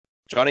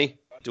Johnny,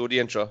 do the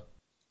intro.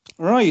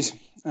 Right.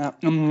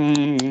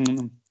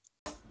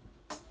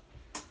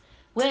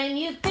 When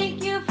you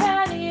think you've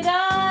had it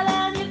all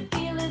and you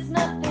feel there's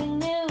nothing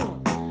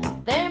new,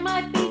 there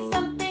might be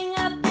something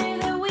out there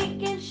that we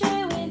can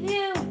share with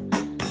you.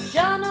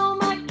 John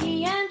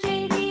O'Mackey and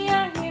JD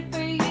are here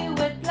for you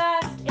at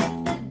last.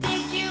 It's the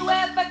Did You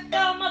Ever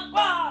Come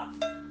Across?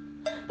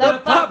 The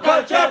Pop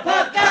Culture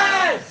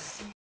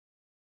Podcast!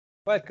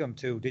 Welcome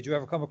to Did You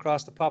Ever Come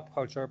Across the Pop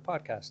Culture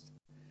Podcast?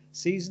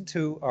 Season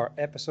 2 or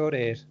Episode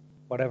 8,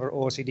 whatever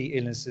OCD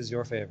illness is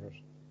your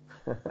favourite.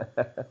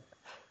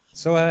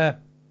 So,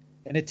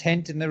 in a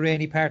tent in the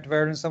rainy part of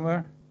Ireland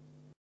somewhere,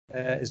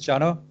 is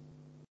Jono.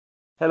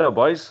 Hello,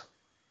 boys.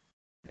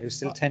 Are you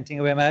still tenting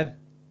away, Mad?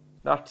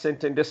 Not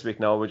tenting this week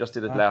now. We just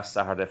did it last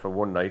Saturday for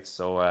one night,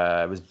 so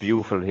it was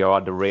beautiful here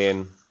on the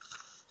rain.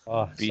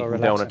 Oh, beating so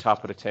down on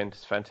top of the tent.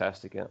 It's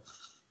fantastic, yeah.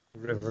 The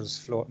river's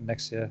floating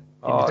next to you in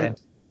Oh, the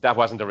tent. That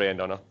wasn't the rain,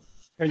 though, no.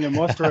 Can you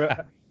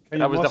muster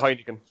That was the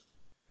Heineken.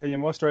 Can you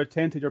muster a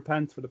tent in your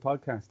pants for the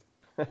podcast?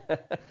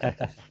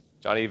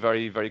 Johnny,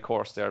 very, very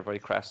coarse there, very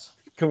crass.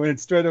 Coming in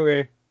straight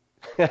away.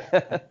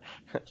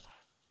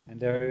 And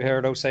there you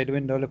heard outside the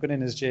window looking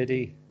in is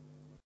JD.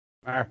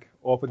 Mark,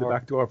 open the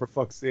back door for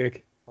fuck's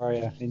sake. How are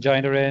you?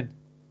 Enjoying the rain?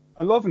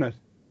 I'm loving it.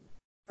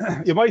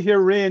 You might hear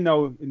rain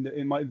now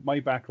in my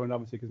background,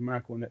 obviously, because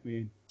Mark won't let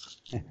me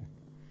in.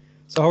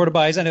 So how are the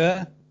boys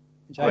anyway?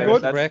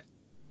 Enjoying the break?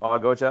 All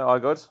good, yeah, all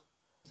good.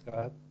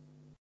 So,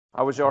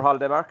 How was your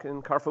holiday, Mark,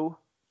 in Corfu?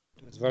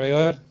 it was very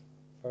good.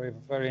 Very,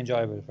 very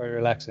enjoyable. Very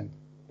relaxing.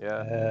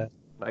 Yeah,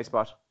 nice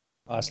spot.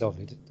 Oh, it's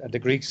lovely. The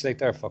Greeks, like,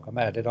 they're fucking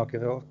mad. They don't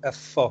give a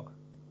fuck.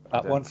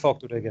 Not one fuck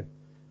do they give.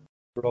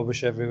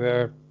 Rubbish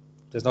everywhere.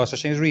 There's no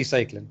such thing as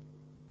recycling.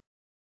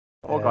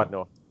 Oh, God,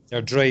 no.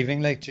 They're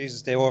driving like,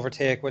 Jesus, they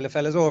overtake while the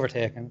fella's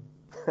overtaking.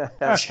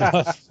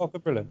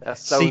 Fucking brilliant. That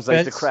sounds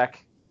like the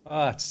crack.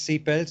 It's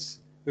seatbelts.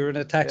 We were in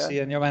a taxi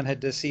and your man had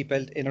the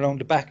seatbelt in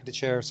around the back of the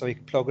chair so he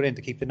could plug it in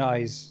to keep the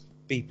noise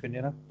beeping,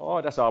 you know.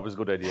 Oh, that's always a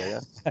good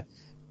idea, yeah.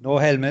 No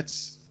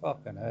helmets.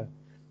 Fucking hell.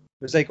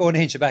 It was like Owen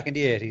Hinch back in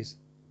the 80s.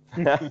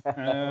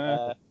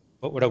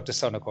 But without the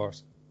sun, of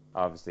course.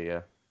 Obviously,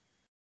 yeah.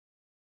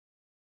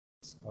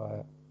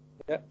 So,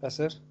 yeah, that's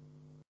it.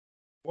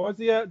 What was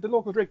the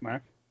local drink,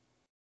 Mark?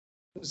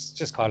 It's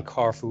just called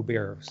Corfu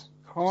beer.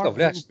 Corfu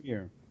beer.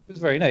 It was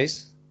very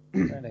nice.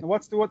 Very nice. And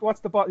what's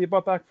the bottle you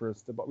bought back for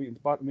us? The bottle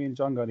me and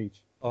John got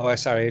each. Oh,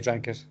 sorry, I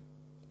drank it.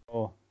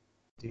 Oh.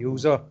 The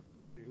Ouzo.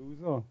 The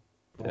Ouzo.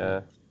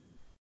 Yeah.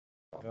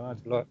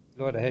 God,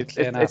 blood ahead.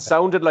 It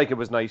sounded like it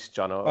was nice,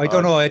 John. I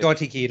don't know. I don't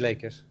think he'd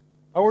like it.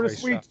 Oh, were the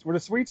sweets? Were the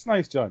sweets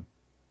nice, John?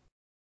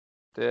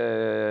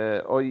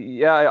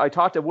 I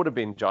thought they would have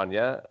been, John,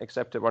 yeah,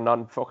 except they were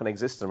non-fucking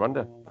existent, weren't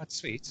they? Not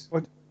sweets.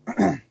 What?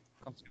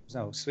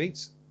 No,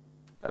 sweets.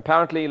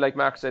 Apparently, like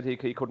Mark said, he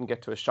couldn't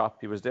get to his shop.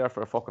 He was there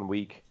for a fucking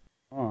week.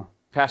 Oh.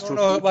 Passed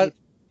through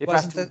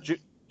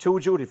two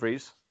duty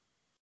frees.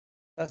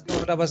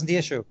 That wasn't the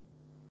issue.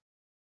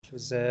 It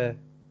was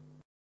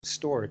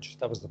storage.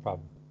 That was the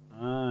problem.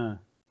 Ah.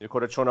 You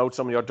could have thrown out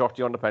some of your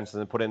dirty underpants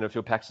and then put in a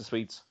few packs of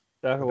sweets.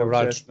 They're all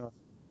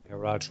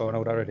thrown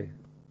out already.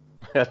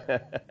 Let's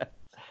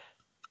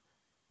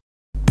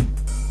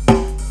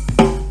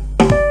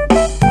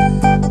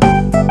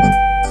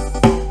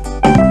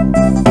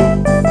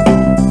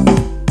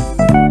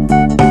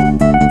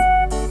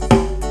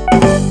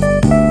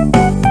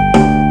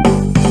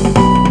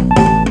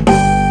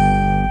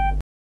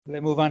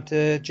move on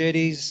to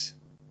JD's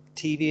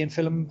TV and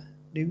film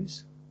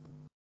news.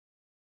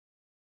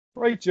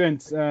 Right,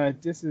 gents.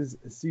 This is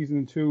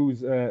season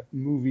 2's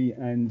movie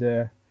and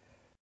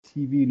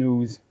TV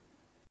news.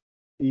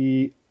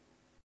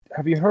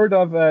 Have you heard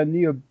of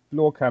Neil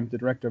Blomkamp, the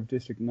director of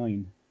District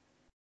 9?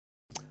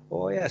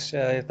 Oh yes,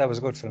 that was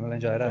a good film. I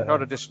enjoyed that. I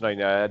heard of District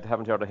 9. I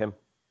haven't heard of him.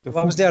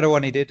 What was the other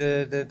one he did?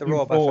 The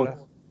robot fella.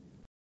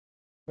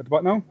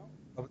 What now?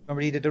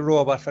 Remember he did the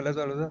robot fella as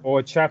well, was it?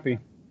 Oh, Chappie.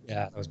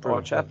 Yeah, that was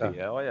brilliant. Chappie,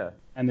 yeah, oh yeah.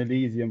 And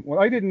Elysium. Well,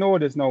 I didn't know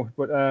this now,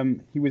 but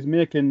he was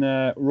making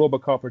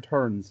RoboCop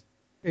Returns.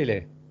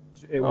 Really?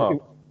 There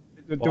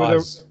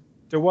was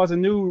a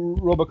new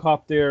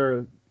RoboCop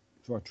there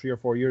 3 or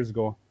 4 years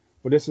ago,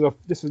 but this was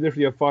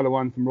literally a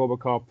follow-on from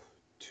RoboCop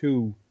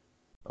 2.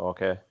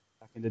 Okay.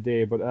 Back in the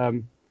day, but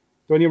the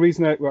only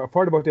reason I've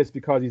heard about this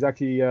because he's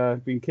actually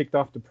been kicked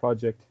off the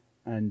project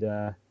and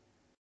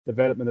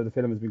development of the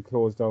film has been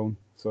closed down.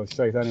 So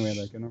straight anyway,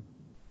 like, you know.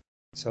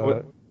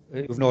 So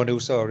you've no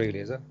news, so really,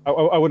 is it?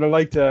 I would have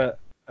liked a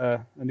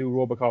new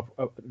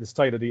RoboCop, the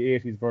style of the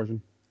 80s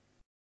version.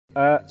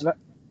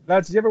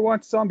 Lads, did you ever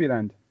watch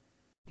Zombieland?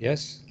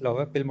 Yes, love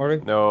it. Bill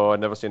Murray. No, I've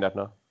never seen that.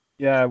 No.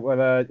 Yeah,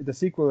 well, the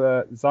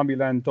sequel,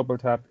 Zombieland Double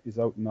Tap, is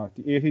out now,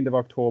 the 18th of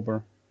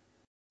October,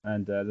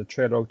 and the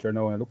trailer out there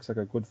now, and it looks like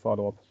a good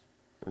follow-up.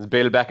 Is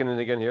Bill back in it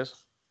again?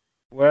 Yes.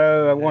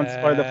 Well, I won't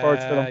spoil the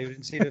first film. You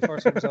didn't see the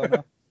first one, so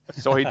no.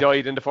 So he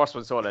died in the first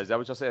one, so is that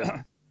what you're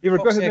saying? He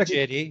regretted making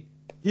JD.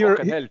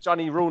 Fucking hell,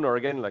 Johnny Runer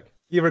again, like.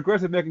 He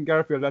regretted making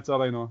Garfield. That's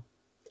all I know.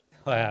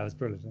 Oh yeah, it was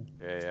brilliant.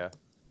 Yeah.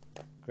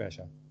 Great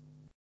shot.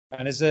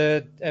 And is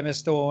Emma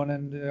Stone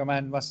and your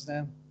man, what's his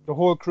name? The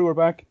whole crew are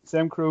back,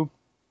 same crew.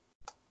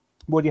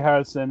 Woody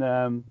Harrelson,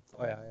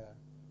 Oh yeah.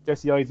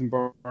 Jesse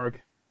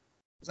Eisenberg.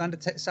 It's on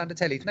the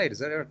telly tonight,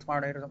 is it? Or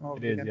tomorrow night or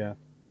something? It is, yeah.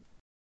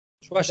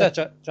 Watch that,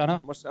 John. I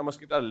must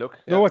give that a look.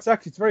 No, it's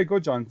very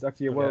good, John. It's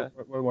actually Yeah.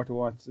 well worth a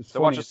watch. It's So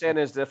funny. what you're saying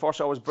is the first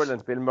show was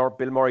brilliant. Bill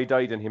Murray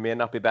died and he may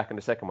not be back in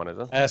the second one, is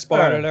it?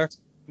 Spoiler alert.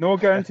 No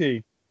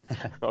guarantee.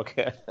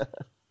 Okay.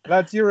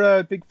 Lads,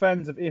 you're big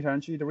fans of It,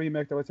 aren't you? The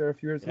remake that was there a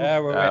few years ago. Yeah,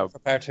 we're waiting for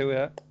part 2,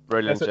 yeah.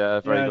 Brilliant,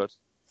 That's very yeah. good.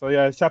 So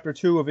yeah, chapter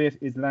 2 of It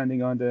is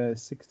landing on the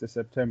 6th of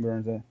September,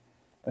 and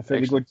a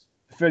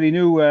fairly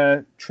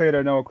new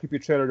trailer now, a creepy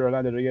trailer that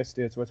landed there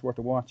yesterday, so it's worth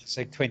a watch. It's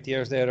like 20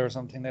 years later or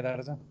something like that,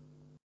 is it?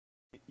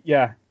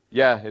 Yeah,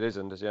 Yeah, it is,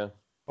 isn't it? Yeah.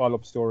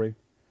 follow-up story.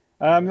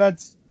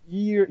 Lads,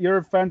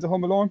 you're fans of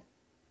Home Alone?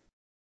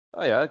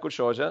 Oh yeah, good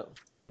shows, yeah.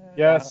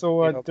 Yeah,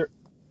 so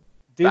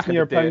Disney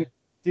in are the day.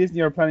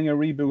 Disney are planning a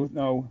reboot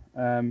now.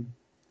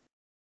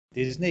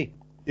 Disney.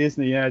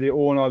 Disney, yeah, they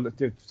own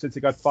since they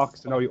got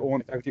Fox, now they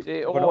own.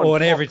 They Gonna own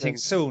own everything fucking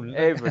soon.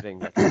 Everything.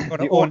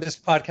 Gonna own this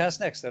podcast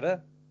next, are they?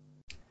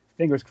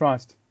 Fingers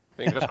crossed.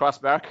 Fingers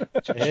crossed, Mark.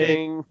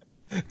 Cha-ching.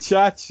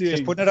 Cha-ching.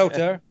 Just putting it out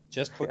there.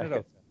 Just putting it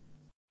out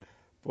there.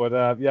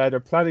 But yeah, they're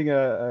planning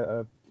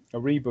a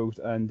reboot,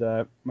 and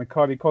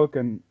Macaulay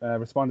Culkin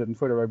responded on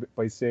Twitter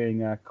by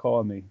saying,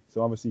 "Call me."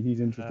 So obviously he's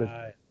interested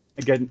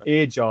in getting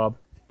a job.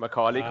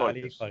 Macaulay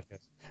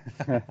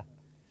Culkin.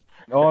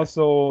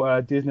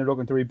 Also, Disney are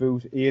looking to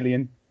reboot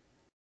Alien.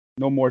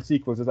 No more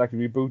sequels. It's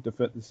actually reboot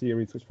the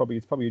series, which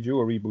it's probably due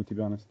a reboot, to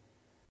be honest.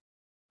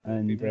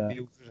 And We've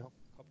reviewed it a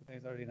couple of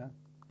days already now.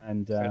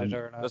 and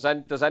Predator and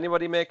all. Does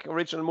anybody make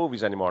original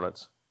movies anymore,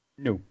 lads?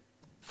 no,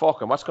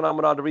 Fuck 'em. What's going on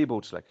with all the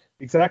reboots, like?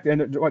 exactly.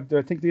 And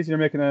I think Disney are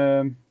making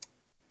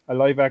a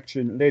live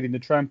action Lady and the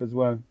Tramp as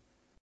well.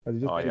 Oh,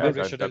 yeah.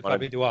 Probably should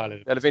probably do all of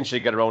it. They'll eventually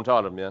get around to all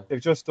of them, yeah.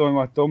 They've just done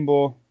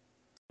Dumbo,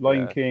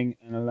 Lion Yeah. King,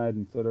 and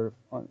Aladdin, so they're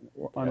on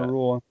Yeah. a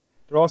roll.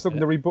 They're also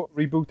going to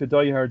reboot the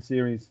Die Hard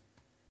series.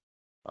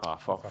 Oh,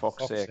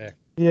 fuck's sake.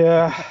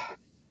 Yeah.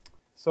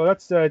 So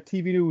that's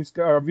TV news,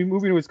 or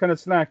movie news kind of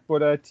slack,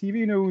 but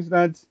TV news,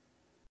 lads,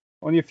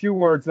 only a few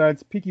words,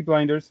 lads. Peaky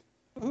Blinders,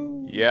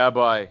 Yeah,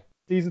 boy.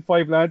 season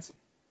 5, lads.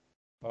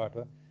 And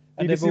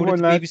BBC they moved One, it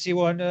to lad. BBC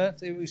One.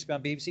 They used to be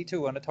on BBC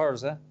Two on a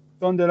Thursday.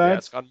 Sunday, Yeah, lads.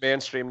 it's gone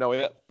mainstream now,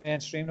 yeah.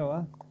 Mainstream now,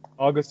 huh?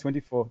 August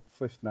 24th,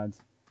 lads.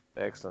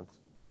 Excellent.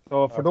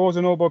 So for those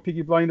who know about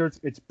Peaky Blinders,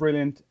 it's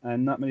brilliant,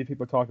 and not many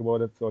people talk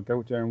about it, so go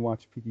out there and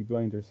watch Peaky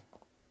Blinders.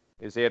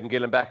 Is Aidan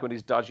Gillen back with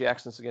his dodgy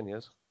accents again,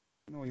 yes?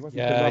 No, he wasn't.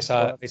 Yeah, I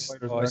saw.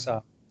 Blinders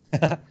I there.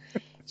 saw.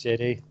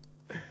 JD.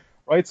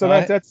 Right, so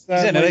Right. that's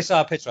He's in it. my- I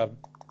saw a picture of him.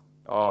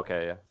 Oh,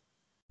 okay, yeah.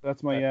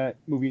 that's my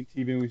movie and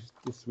TV news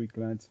this week,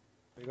 lads.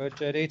 Very good,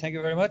 JD. Thank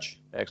you very much.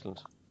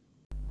 Excellent.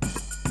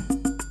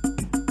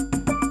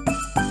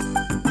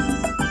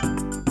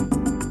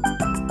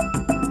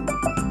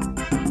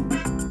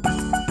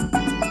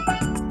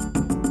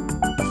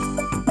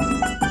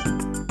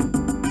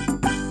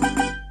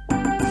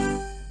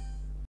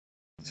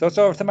 So it's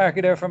over to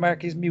Marky there for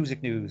Marky's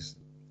music news.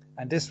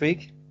 And this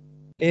week,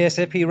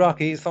 ASAP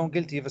Rocky is found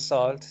guilty of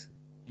assault.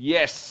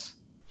 Yes!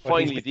 But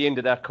Finally, he's- the end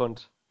of that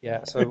cunt.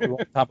 Yeah, so we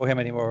won't talk about him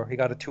anymore. He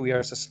got a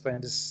 2-year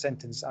suspended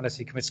sentence unless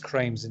he commits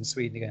crimes in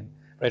Sweden again.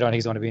 But I don't think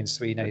he's going to be in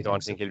Sweden I anytime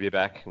don't think he'll be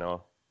back,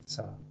 no.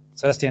 So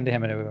that's the end of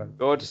him and everyone.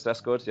 Good,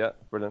 that's good, yeah.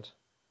 Brilliant.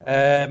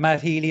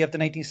 Matt Healy of the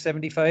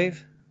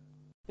 1975.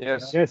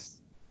 Yes. Yes.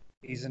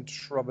 He's in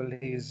trouble.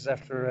 He's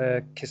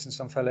after kissing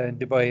some fella in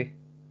Dubai.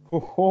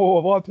 Oh,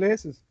 of all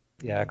places.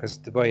 Yeah, because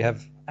Dubai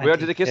have Where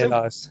did they kiss anti-gay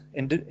him? laws.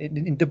 In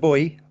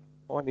Dubai.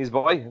 Oh, and his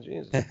boy.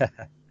 Jesus.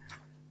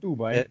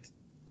 Dubai.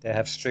 They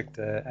have strict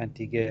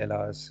anti-gay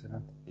laws. You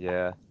know,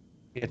 Yeah.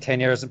 you get 10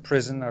 years in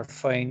prison or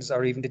fines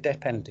or even the death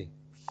penalty.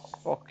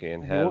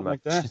 Fucking You hell, won't man.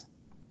 like that.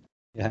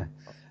 Yeah.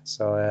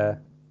 So,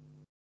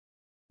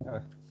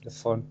 the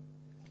fun.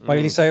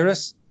 Miley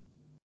Cyrus.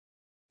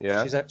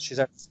 Yeah. She's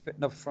out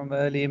spitting up from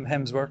Liam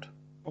Hemsworth.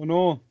 Oh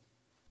no.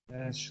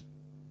 And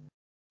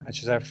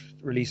she's out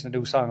releasing a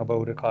new song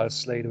about it called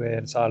Slide Away,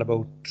 and it's all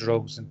about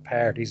drugs and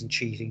parties and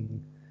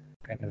cheating,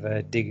 kind of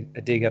a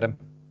dig at him.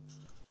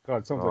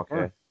 God, sounds like Okay.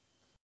 her.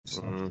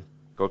 Mm.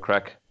 Good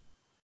crack.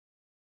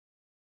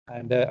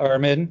 And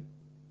Iron Maiden.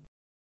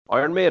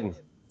 Iron Maiden.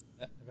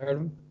 Have you heard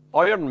of him?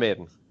 Iron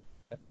Maiden.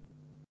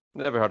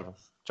 Never heard of him.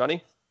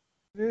 Johnny?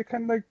 They're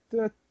kind of like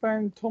the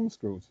band Tom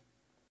Screws.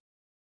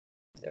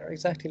 They're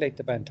exactly like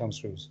the band Tom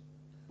Screws.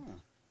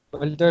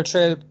 Well, they're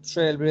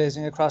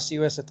trailblazing across the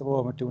US at the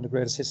moment, doing the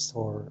greatest hits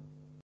tour.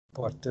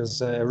 But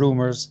there's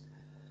rumours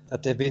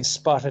that they've been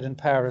spotted in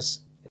Paris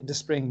in the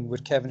spring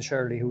with Kevin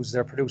Shirley, who's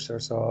their producer.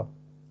 So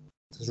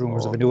there's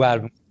rumours of a new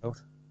album coming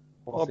out.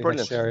 Hopefully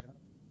brilliant. next year,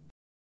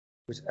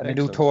 and a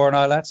new Excellent. tour and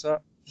all that. So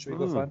should be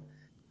good fun.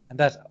 And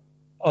that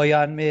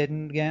Iron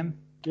Maiden game,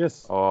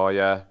 Yes. Oh,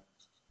 yeah.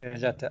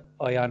 change that to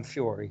Iron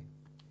Fury.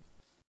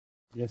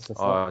 Yes. That's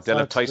Oh, that's they'll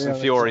have that's Tyson real,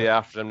 Fury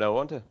that's after them now,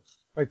 won't they?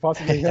 quite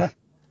possibly, yeah.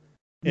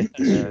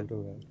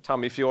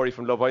 Tommy Fury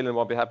from Love Island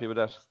won't be happy with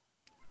that.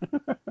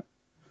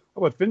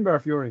 How about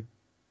Finbar Fury?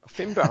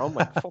 Finbar, oh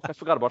my fuck, I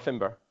forgot about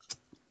Finbar.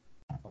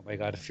 Oh my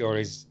God,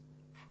 Fury's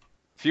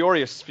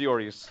Furious.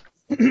 furious.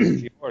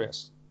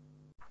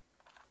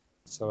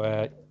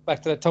 So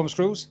back to the Tom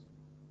Cruise.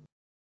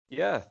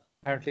 Yeah,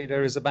 Apparently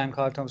there is a band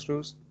called Tom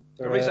Cruise.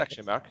 there is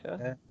actually, Mark.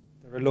 Yeah.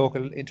 They're a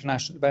local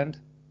international band.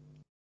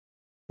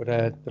 But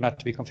they're not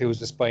to be confused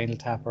with Spinal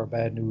Tap or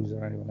Bad News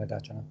or anyone like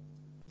that, you know.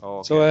 Oh,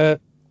 okay. So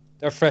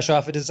they're fresh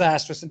off a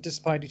disastrous and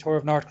disappointing tour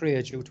of North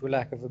Korea due to a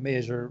lack of a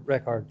major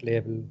record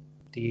label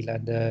deal,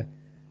 and they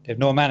have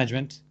no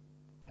management,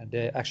 and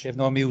they actually have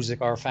no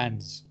music or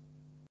fans.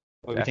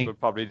 But we that think, would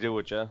probably do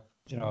it, yeah.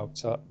 you know,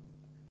 so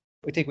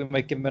we think we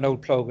might give them an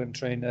old plug and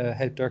try and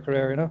help their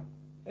career, you know.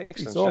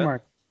 Excellent. So, yeah.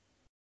 Mark.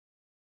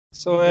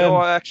 So, You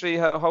know actually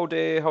how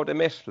they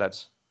met,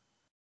 lads.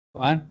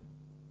 go on.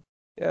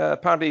 Yeah,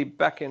 apparently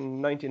back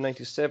in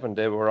 1997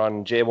 they were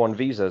on J1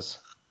 visas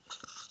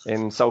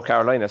in South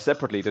Carolina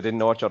separately. They didn't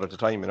know each other at the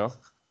time, you know.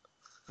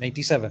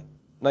 97.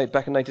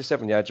 Back in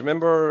 97, yeah. Do you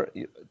remember?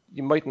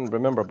 You mightn't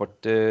remember,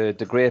 but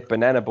the Great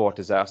Banana Boat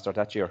disaster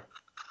that year.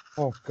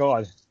 Oh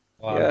God.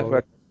 Wow, Yeah, very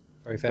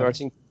where I famous.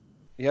 think,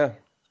 yeah,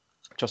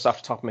 just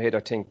off the top of my head, I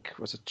think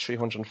was it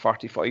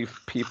 345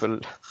 people.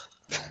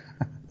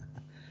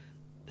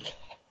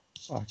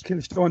 Oh,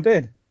 Killstone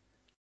dead.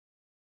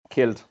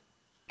 Killed.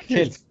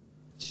 Killed.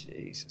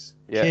 Jesus.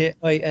 Yeah.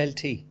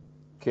 KILT.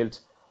 Killed.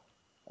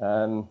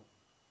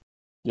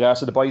 Yeah,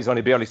 so the boys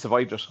only barely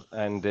survived it,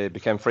 and they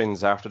became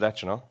friends after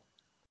that, you know.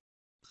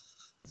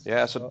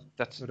 Yeah, so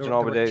that's, So you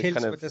know, they they were killed,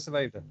 kind but of, they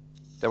survived it.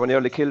 they were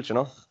nearly killed, you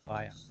know. Oh,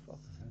 yeah.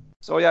 Fucking hell.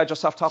 So yeah,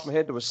 just off the top of my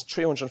head, there was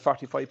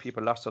 345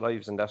 people lost their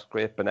lives in that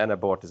Great Banana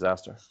Boat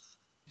disaster.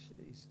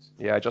 Jesus.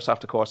 Yeah, just off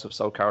the coast of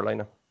South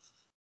Carolina.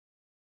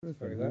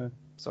 Very good.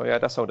 So yeah,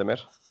 that's how they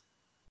met.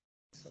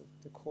 So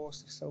the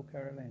coast of South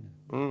Carolina.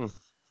 Mm.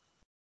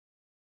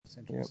 That's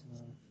interesting.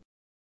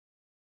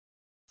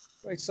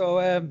 Right,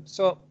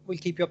 so we'll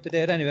keep you up to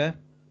date anyway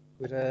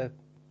with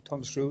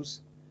Tom Cruise.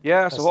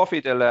 Yeah, That's- so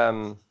hopefully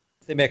they'll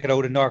They make it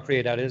out in North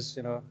Korea, that is,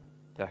 you know.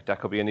 that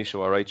could be an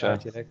issue, all right, yeah.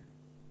 Right, you like.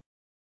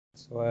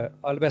 So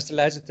all the best to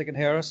lads if they can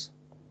hear us.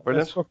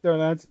 Brilliant. Best luck there,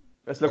 lads.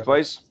 Best luck,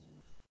 boys.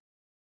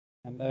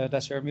 And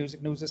that's your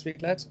music news this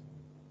week, lads.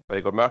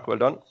 Very good, Mark. Well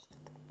done.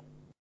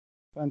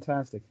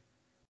 Fantastic.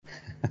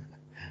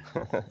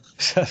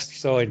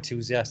 So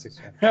enthusiastic.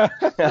 Man.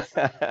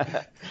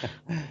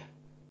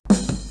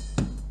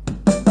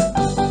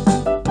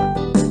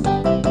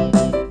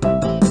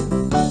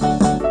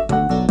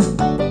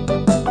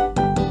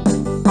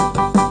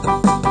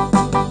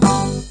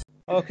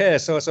 Okay,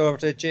 so it's over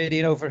to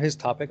JD now for his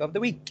topic of the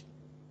week.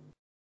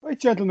 Right,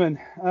 gentlemen.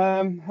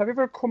 Have you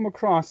ever come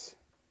across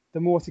the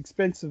most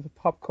expensive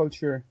pop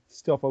culture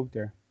stuff out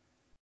there?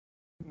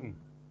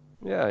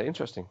 Yeah,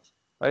 interesting.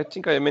 I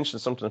think I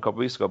mentioned something a couple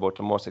of weeks ago about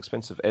the most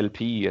expensive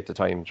LP at the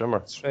time. Do you remember?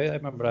 That's right, I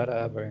remember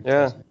that. Very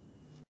Yeah. interesting.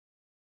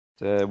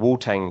 The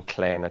Wu-Tang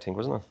Clan, I think,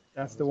 wasn't it?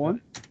 That's the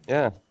one.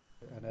 Yeah.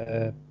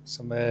 And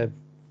some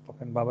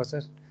fucking, what was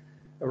it?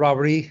 A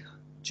robbery,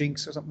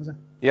 Jinx or something, was it?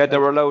 Yeah, they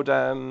were allowed.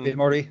 Bill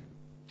Murray.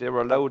 They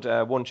were allowed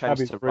one chance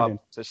That'd be to brilliant.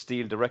 to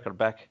steal the record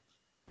back.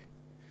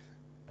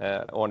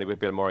 Only with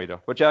Bill Murray though.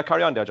 But yeah,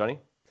 carry on there, Johnny.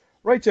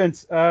 Right,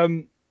 gents.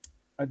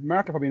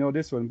 Mark will probably know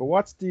this one, but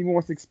what's the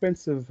most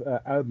expensive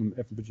album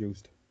ever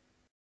produced?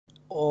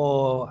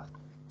 Oh,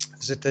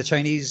 is it the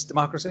Chinese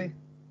Democracy?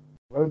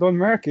 Well done,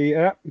 Marky.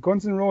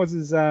 Guns N'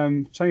 Roses,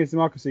 Chinese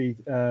Democracy.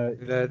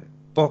 The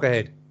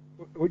Buckethead.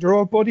 With your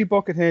old buddy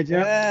Buckethead,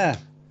 yeah.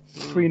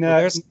 Between,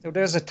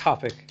 There's a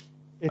topic.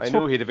 it I took-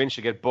 knew he'd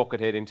eventually get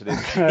buckethead into this.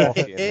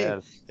 Fucking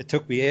hell. It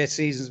took me 8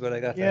 seasons, but I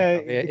got Yeah,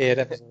 that. 8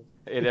 episodes.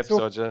 8 It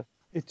episodes, yeah.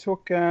 It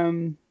took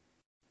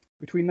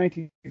between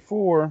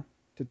 1994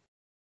 to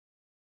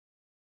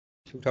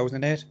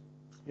 2008.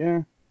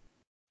 yeah,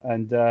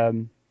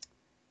 and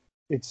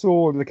it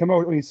sold. They came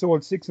out only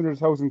sold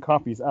 600,000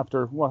 copies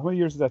after what? How many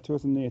years is that?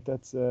 2008.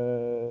 That's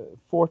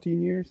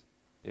 14 years.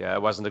 Yeah,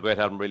 it wasn't a great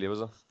album, really,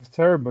 was it? It's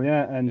terrible,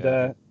 yeah. And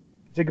Yeah.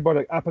 think about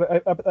it.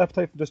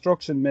 Appetite for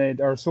Destruction made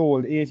or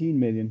sold 18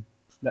 million.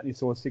 That only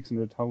sold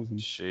 600,000.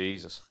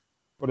 Jesus.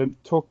 But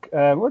it took.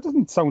 Well, it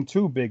doesn't sound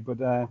too big,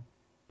 but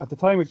at the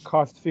time it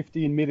cost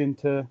 15 million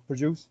to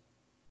produce,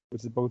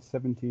 which is about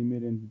 17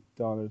 million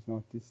dollars now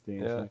at this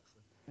stage. Yeah.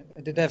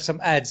 Did they have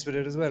some ads with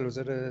it as well? Was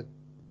it a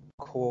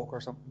Coke or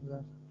something like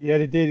that? Yeah,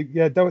 they did.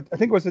 Yeah, I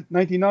think it was at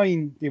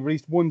 99. They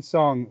released one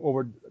song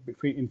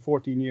in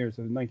 14 years.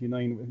 So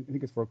 99. I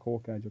think it's for a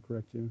Coke ad. You're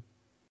correct, yeah.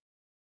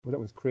 Well, that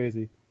was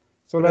crazy.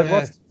 So But,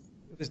 that was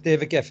it was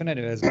David Geffen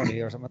anyways,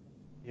 money or something.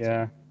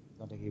 yeah. I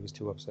don't think he was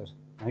too upset.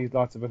 He's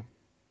lots of it.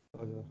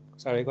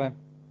 Sorry, go on.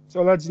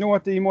 So lads, you know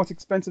what the most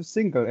expensive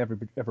single ever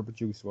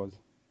produced was?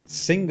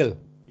 Single.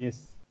 Yes.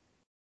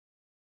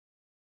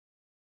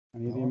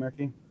 Any idea, No.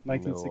 Marky?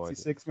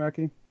 1966,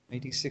 Marky.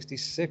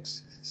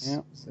 1966.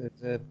 Yeah. Is it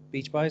the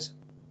Beach Boys?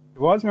 It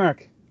was,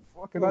 Mark.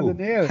 Fucking on the Ooh.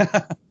 nail.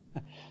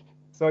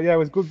 So yeah, it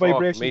was Good Fuck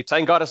Vibrations. me.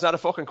 Thank God it's not a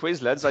fucking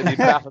quiz, lads. I'd be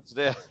baffled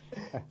today.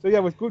 So yeah,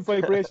 it was Good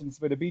Vibrations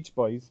by the Beach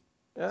Boys.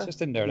 Yeah.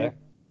 Just in there, Yeah. like.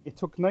 It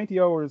took 90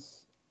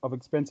 hours of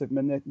expensive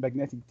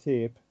magnetic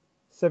tape,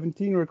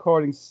 17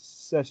 recording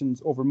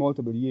sessions over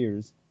multiple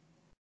years,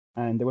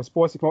 and they were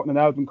supposed to come out in an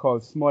album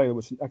called Smile,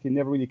 which actually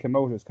never really came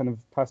out. It was kind of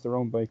passed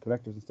around by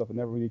collectors and stuff. It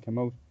never really came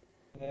out.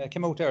 It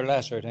came out there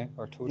last year, I think,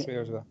 or 2 or 3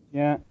 years ago.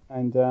 Yeah,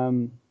 and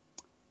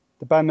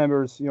the band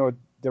members,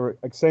 they were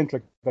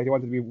eccentric. Like, they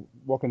wanted to be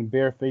walking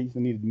bare feet. They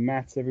needed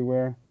mats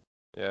everywhere.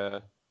 Yeah.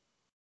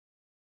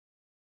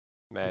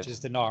 Mad. Which is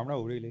the norm now,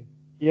 really.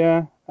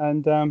 Yeah,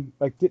 and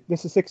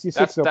this is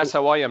 66. That's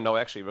how I am now,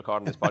 actually,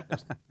 recording this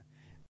podcast.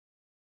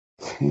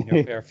 In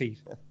your bare feet.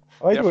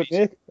 I do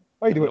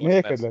it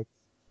naked, like.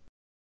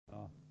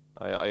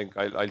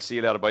 I'll see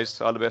you later,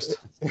 boys. All the best.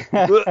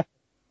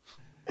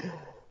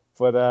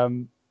 But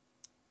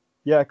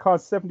yeah, it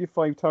cost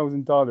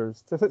 $75,000.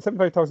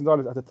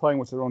 $75,000 at the time,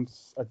 which around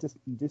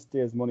this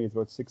day's money is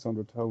about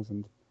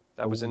 600,000.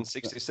 That was in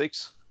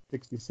 66.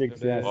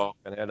 66, yeah. Oh,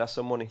 yeah, that's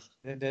some money.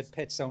 Then they had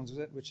Pet Sounds, was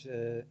it, which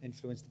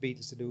influenced the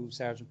Beatles to do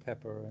Sgt.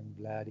 Pepper and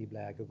blah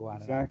blah go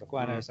on and on. Go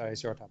on, sorry,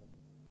 it's your topic.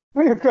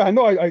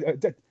 No, I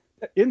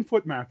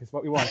input, Mark, is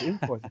what we want.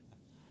 Input.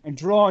 I'm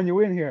drawing you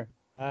in here.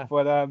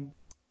 But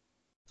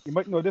you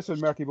might know this one,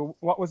 Marky, but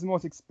what was the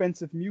most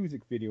expensive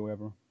music video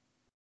ever?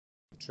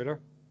 Thriller?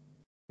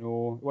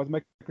 No, it was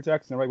Michael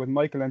Jackson, right? With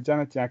Michael and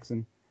Janet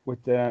Jackson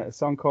with a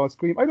song called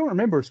Scream. I don't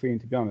remember Scream,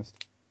 to be honest.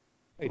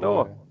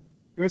 No.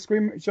 You know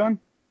Scream, John?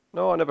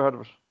 No, I never heard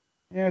of it.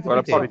 Yeah, it's Well,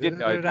 I probably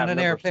did. On an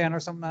airplane or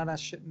something like that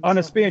shit. on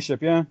a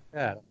spaceship, yeah.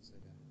 Yeah.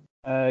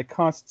 It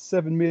cost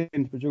 $7 million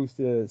to produce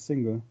the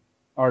single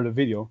or the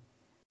video.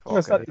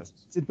 Okay.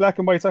 It's in black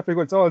and white. It's actually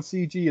good. It's all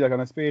CG, like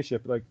on a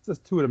spaceship. Like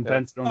just two of them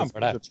dancing on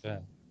the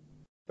spaceship.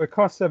 But it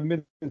cost $7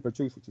 million to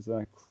produce, which is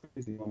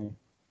crazy money.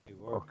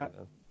 Okay.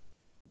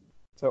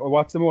 So,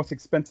 what's the most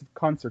expensive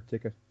concert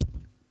ticket?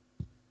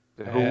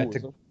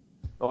 The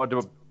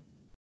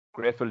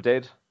Grateful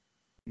Dead.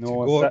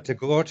 No, to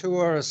go to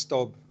or a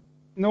stub?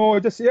 No,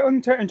 just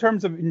in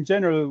terms of in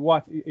general,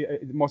 what the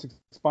most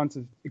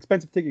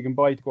expensive ticket you can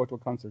buy to go to a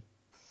concert.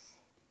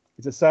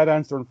 It's a sad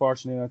answer,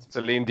 unfortunately.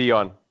 Celine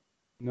Dion.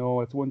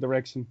 No, it's One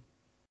Direction.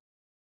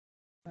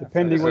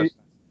 Depending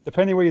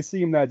where you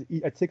see them, lad,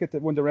 a ticket to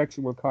One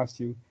Direction will cost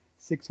you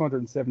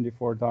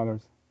 $674 to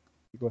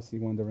go see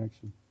One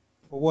Direction.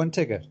 For one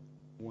ticket?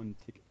 One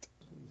ticket.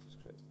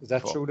 Is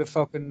that through the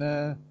fucking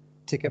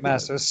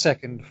Ticketmaster's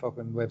second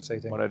fucking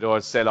website thing? One of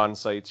those sell-on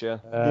sites, yeah.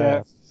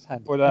 Yeah,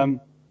 but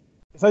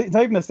it's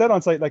not even a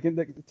sell-on site. Like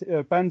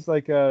bands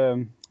like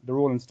the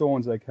Rolling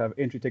Stones have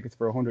entry tickets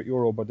for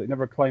 €100, but they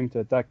never climbed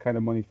to that kind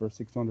of money for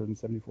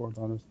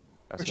 $674.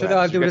 We should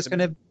all do this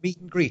kind of meet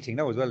and greeting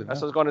now as well.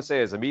 That's what I was going to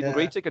say. Is a meet and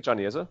greet ticket,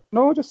 Johnny? Is it?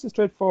 No, just a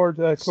straightforward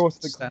close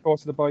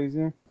to the boys.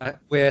 Yeah.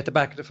 Way at the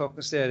back of the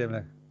fucking stadium,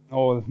 like.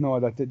 Oh no,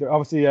 they're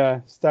obviously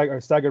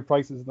staggered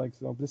prices. Like,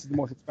 so this is the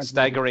most expensive.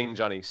 Staggering,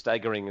 Johnny.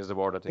 Staggering is the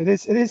word, I think.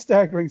 It is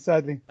staggering,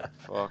 sadly.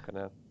 Fucking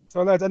hell.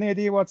 So, lads, any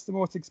idea what's the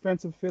most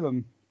expensive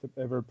film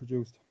ever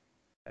produced?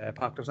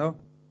 Apocalypse Now?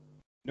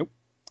 Nope.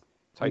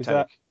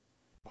 Titanic.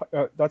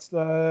 That's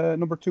the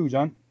number 2,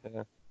 John.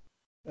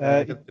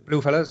 Yeah. The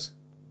Blue Fellas?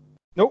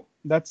 Nope.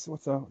 That's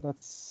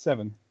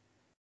 7.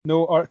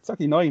 No, or it's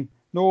actually 9.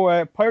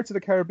 No, Pirates of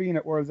the Caribbean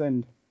at World's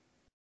End.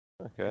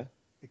 Okay.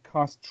 It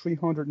cost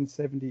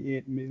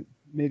 $378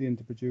 million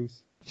to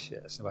produce.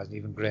 Shit, it wasn't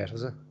even great,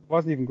 was it? It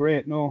wasn't even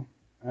great, no.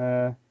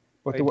 But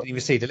I didn't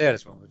even see the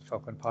latest one with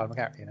fucking Paul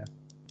McCartney, you know.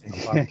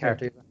 Paul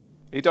McCartney.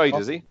 He died,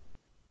 is he?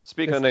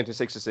 Speaking of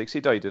 1966, he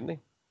died, didn't he?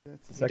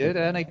 He did,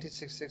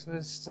 1966,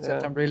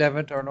 September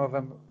 11th or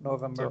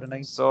November the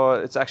 9th. So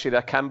it's actually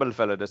that Campbell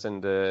fella that's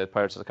in the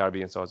Pirates of the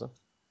Caribbean, so is it?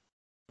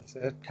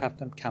 It's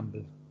Captain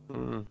Campbell.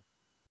 Mm.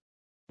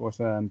 But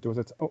there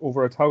was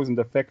over 1,000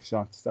 effect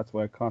shots. That's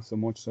why it cost so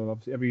much. So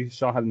obviously every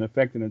shot had an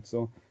effect in it.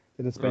 So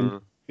they had to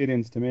spend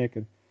billions to make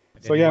it.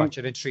 So you watch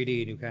it in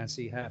 3D and you can't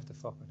see half the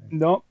fucking thing.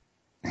 No.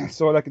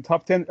 So like the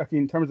top 10,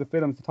 in terms of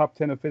films, the top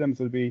 10 of films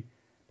will be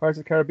Pirates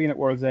of the Caribbean at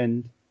World's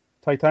End,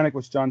 Titanic,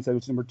 which John said,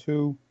 which is number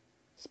 2,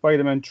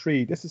 Spider-Man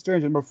 3. This is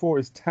strange. Number 4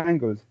 is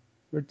Tangled.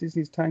 Where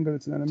Disney's Tangled,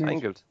 it's an animation.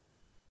 Tangled.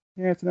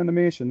 Yeah, it's an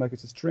animation. Like,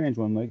 it's a strange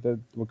one. Like, that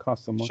would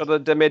cost so much. So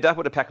they made that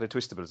with a packet of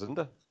Twistables, didn't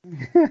they?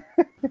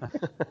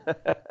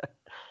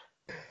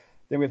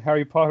 Then with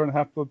Harry Potter and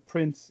Half-Blood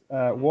Prince,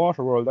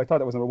 Waterworld. I thought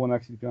that was number 1,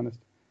 actually, to be honest.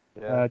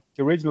 Yeah.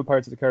 The original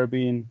Pirates of the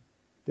Caribbean.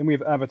 Then we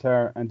have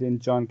Avatar, and then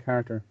John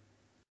Carter.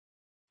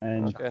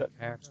 And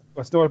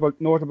what's notable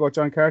about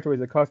John Carter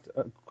is it cost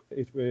I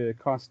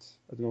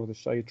don't know, it was a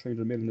shy of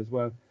 $300 million as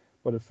well,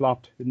 but it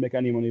flopped. Didn't make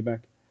any money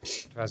back.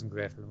 It wasn't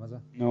great for them, was it?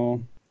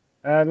 No.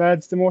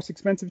 Lads, the most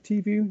expensive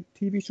TV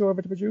show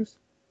ever to produce?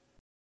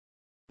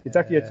 It's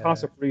actually a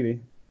toss-up,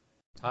 really.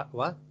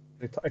 What?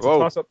 It's a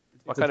toss-up.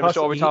 What kind of a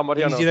show are we talking about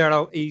here now? Easy there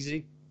now,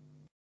 easy.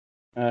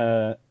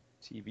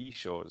 TV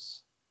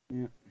shows.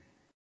 Yeah.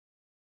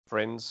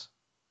 Friends.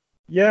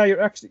 Yeah,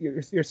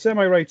 you're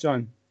semi-right,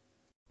 John.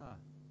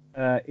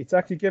 It's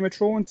actually Game of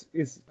Thrones. I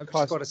was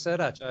just going to say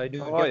that. I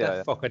knew I'd get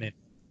that fucking in.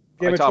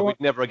 I thought we'd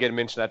never again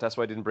mention that. That's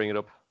why I didn't bring it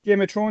up. Game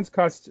of Thrones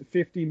cost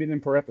 $50 million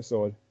per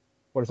episode.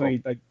 But it's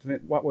only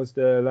what was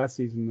the last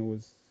season? It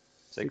was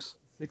 6.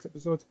 6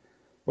 episodes.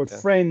 But Yeah.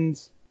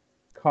 Friends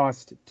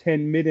cost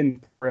 10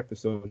 million per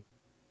episode.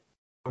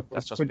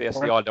 That's just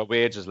basically all their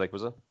wages, like,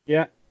 was it?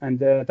 Yeah, and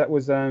that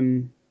was are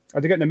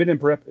they getting 1 million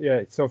per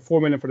yeah, so 4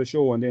 million for the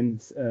show and then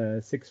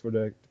 6 for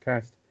the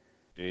cast.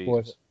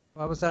 Jesus.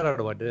 What was that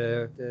other one?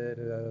 The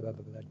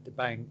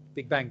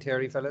Big Bang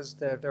Theory fellas.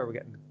 They were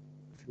getting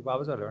a few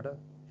bobs out of it,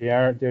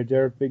 aren't they?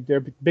 They're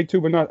big too,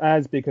 but not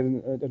as big.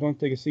 Because I don't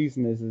think a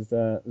season is as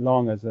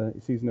long as a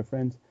season of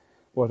Friends.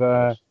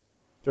 But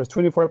there's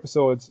 24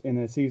 episodes in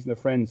a season of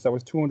Friends. That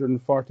was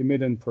 240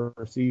 million per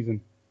season.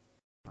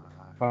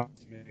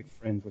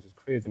 Friends, which is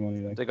crazy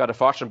money. Like They got a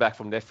fortune back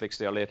from Netflix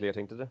there lately, I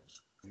think, did they?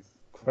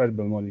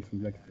 incredible money from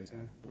Netflix.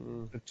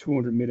 The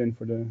 200 million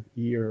for the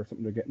year or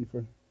something they're getting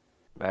for.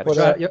 Mad. But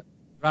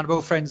round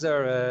about Friends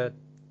there,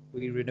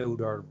 we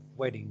renewed our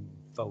wedding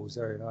vows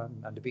there,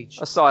 on the beach.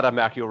 I saw that,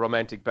 Mark, you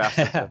romantic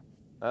bastard.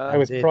 I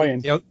was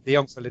crying. The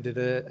young fella did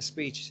a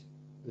speech.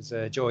 It was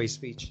Joy's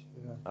speech.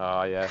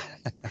 Oh, yeah.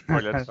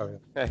 Brilliant. Sorry.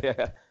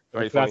 Yeah.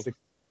 Very funny. Classic.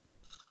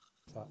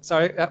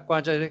 Sorry, go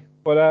on, JD.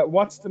 But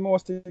what's the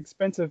most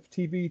expensive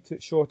TV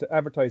show to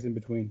advertise in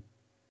between?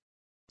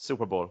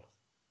 Super Bowl.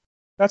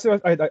 That's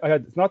what I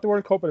had. It's not the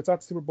World Cup, but it's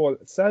not the Super Bowl.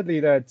 Sadly,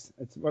 it's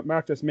what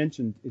Mark just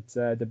mentioned. It's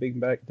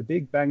the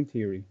Big Bang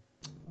Theory.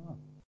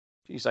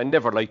 Jeez, I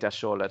never liked that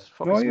show, lad.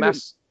 No,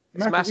 It's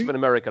Mark, massive in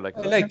America, like.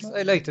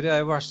 I liked it.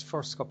 I watched the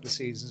first couple of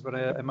seasons, but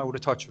I'm out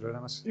of touch with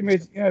it. You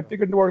made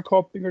bigger than the World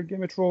Cup, bigger than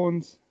Game of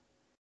Thrones.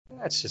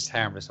 That's just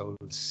harmless old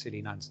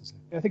silly nonsense.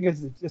 I think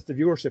it's just the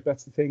viewership.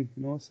 That's the thing,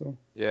 So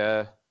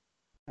Yeah.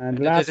 and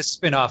They last, did a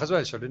spin-off as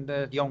well, sure, didn't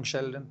they? Young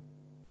Sheldon.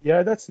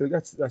 yeah, that's still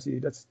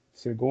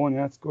going.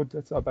 Yeah, that's good.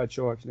 That's not a bad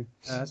show actually.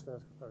 That's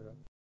good. Very good.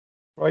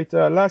 Right.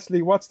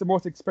 Lastly, what's the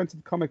most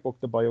expensive comic book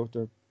to buy out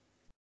there?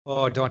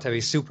 Oh, don't tell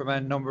me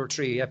Superman number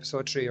 3,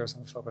 episode 3 or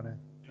something fucking it.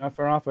 Not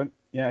very often.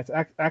 Yeah, it's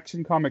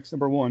Action Comics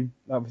 #1.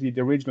 Obviously,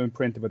 the original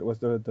imprint of it was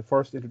the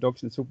first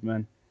introduction of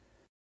Superman.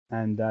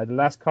 And the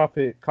last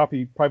copy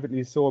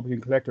privately sold between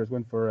collectors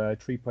went for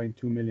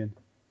 3.2 million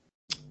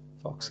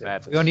Fuck's sake.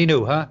 Madness. We only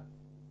knew, huh?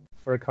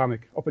 for a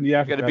comic. Up in the You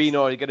attic. get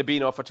a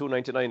Beano for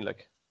 $2.99,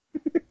 like.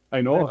 I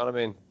You know know. what I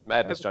mean?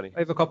 Madness, Johnny. I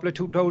have a couple of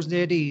 2000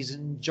 ADs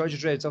and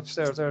Judge Dredd's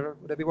upstairs there.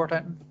 Would they be worth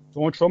anything?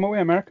 Don't throw them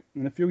away, Mark.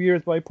 In a few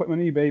years, put them on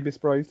eBay. Be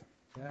surprised.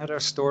 Yeah, they're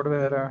stored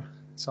away there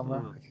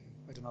somewhere.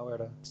 I don't know where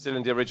they're. Still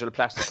in the original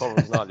plastic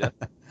covers and all, yeah?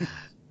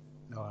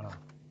 No.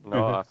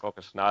 No, fuck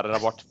it. No, they're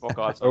not worth fuck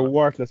all. They're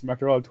worthless, Mark.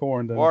 They're all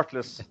torn. Then.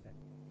 Worthless.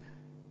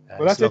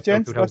 Well, that's it,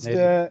 gents.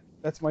 2008.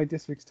 That's my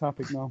this week's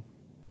topic now.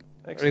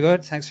 Very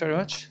good. Thanks very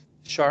much.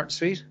 Short and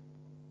sweet.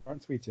 Short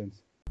and sweet,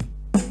 gents.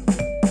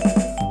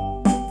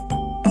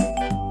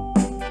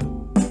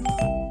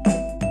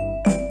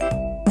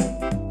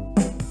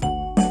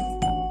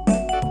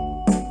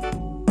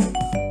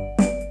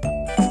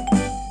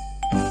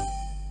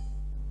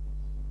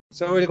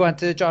 So we'll go on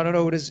to John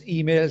O'Rourke's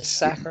email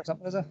sack or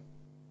something, is it?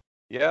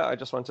 Yeah, I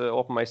just want to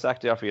open my sack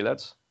there for you,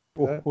 lads.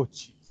 Oh,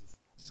 Jesus.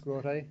 Screw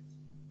it,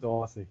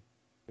 Saucy.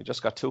 We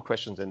just got 2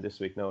 questions in this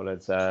week now,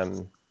 lads.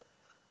 The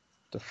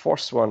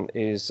first one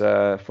is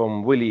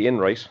from Willie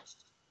Enright.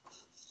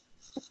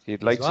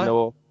 He'd like to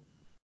know.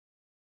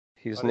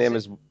 His name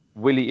is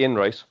Willie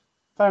Enright.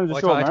 Time of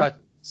the show, Mark. I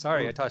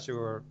thought you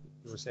were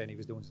saying he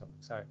was doing something.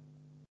 Sorry.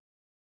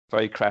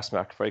 Very crass,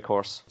 Mark. Very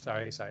coarse.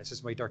 Sorry. It's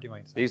just my dirty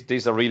mind.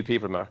 These are real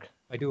people, Mark.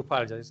 I do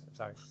apologise.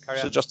 Sorry. Carry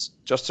So on.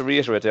 just to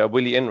reiterate there,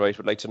 Willie Enright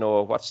would like to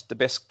know what's the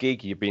best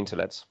gig you've been to,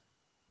 lads?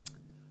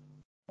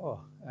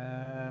 Want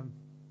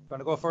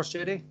to go first,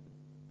 JD?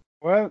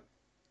 Well,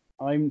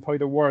 I'm probably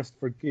the worst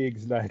for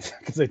gigs, lads,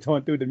 because I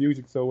don't do the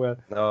music so well.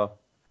 No.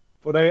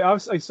 But I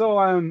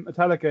saw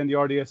Metallica in the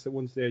RDS at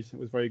one stage. It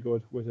was very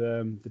good with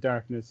The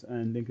Darkness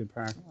and Linkin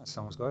Park. That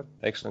sounds good.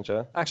 Excellent,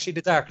 yeah. Actually,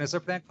 The Darkness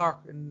are playing Cork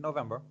in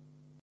November.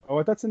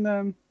 Oh, that's in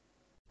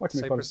what do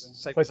you call it?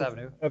 Cypress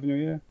Avenue. Avenue,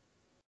 yeah.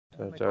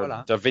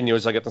 Their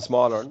venues are getting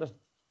smaller, aren't they?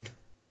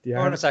 The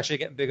Oh, and it's actually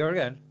getting bigger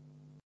again.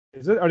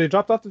 Is it? Are they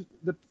dropped off for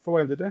a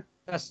while? Did they?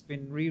 That's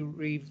been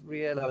Is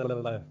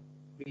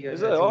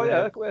it? Oh,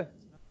 yeah, go away.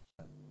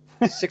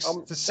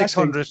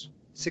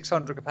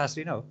 600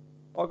 capacity now.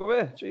 Oh, go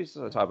away. Jesus,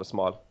 I thought it was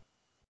small.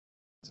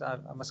 So I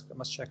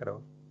must check it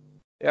out.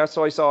 Yeah,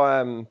 so I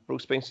saw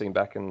Bruce Springsteen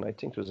back in, I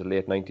think it was the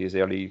late 90s,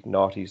 early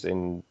 90s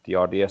in the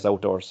RDS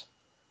outdoors.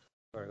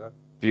 Very good.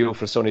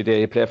 Beautiful sunny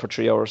day. He played for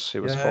 3 hours. It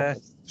was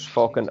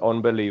fucking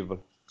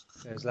unbelievable.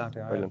 Yeah, it's a long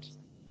time. Brilliant.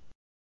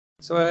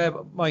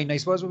 So mine, I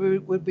suppose,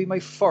 would be my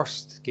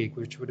first gig,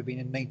 which would have been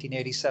in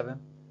 1987.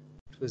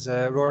 It was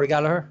Rory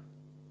Gallagher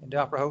in the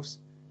Opera House.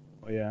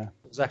 Oh yeah.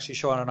 It was actually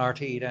shown on RT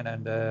then,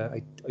 and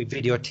I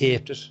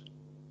videotaped it.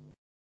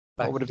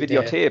 With a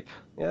videotape.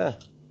 Yeah.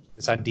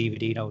 It's on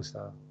DVD now,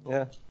 so.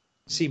 Yeah.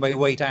 See my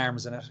white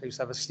arms in it. I used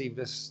to have a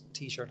sleeveless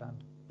T-shirt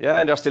on. Yeah,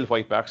 and they're still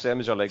white back, same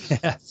as your legs.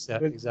 Yes, yeah,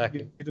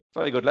 exactly.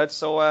 Very good, lads.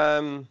 So,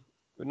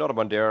 another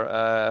one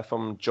there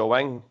from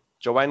Joanne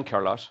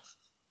Carlott.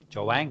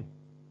 Joanne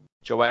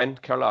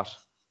Carlott.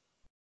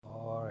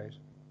 All right.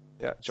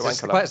 Yeah, Joanne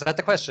Carlott. Is that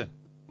the question?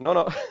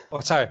 No. Oh,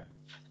 sorry.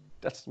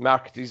 That's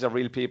Mark. These are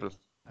real people.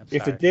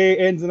 If the day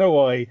ends in a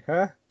Y,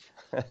 huh?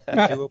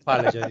 I do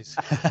apologise.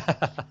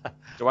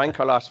 Joanne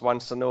Carlos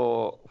wants to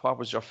know, what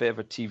was your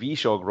favourite TV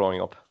show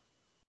growing up?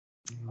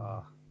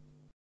 Oh,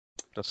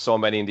 There's so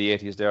many in the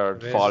 80s there.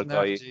 Fall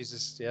Guy,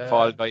 Jesus, yeah.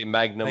 Fall Guy,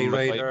 Magnum, Knight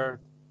MacGyver. Rider,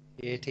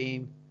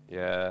 18,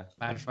 Yeah,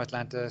 Man from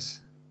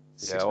Atlantis,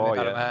 Yeah, 6 oh, Million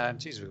Dollar yeah. Man.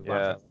 Jesus, we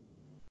yeah. watched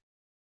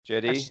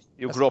JD, that.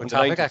 you That's grew a up in good the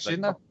topic, 90s. actually,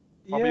 isn't it?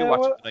 Probably Yeah,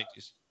 watched well, the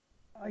 90s.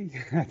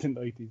 I had the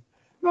 90s.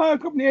 No, I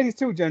grew up in the 80s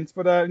too, gents,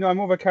 but no, I'm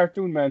more of a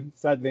cartoon man,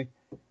 sadly.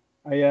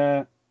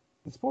 I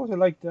suppose I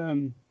liked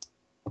the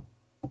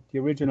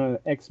original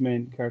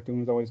X-Men cartoon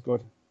was always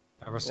good.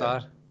 Never saw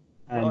it.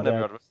 And Oh, never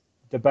heard of it.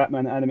 the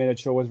Batman animated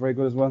show was very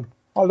good as well.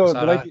 Although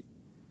Saw that.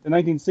 the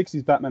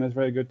 1960s Batman is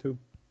very good too.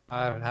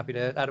 I'm happy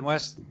to Adam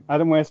West.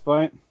 Adam West,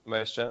 by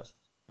Most, yeah.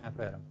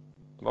 Happy Adam.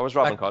 What was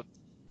Robin Back- called?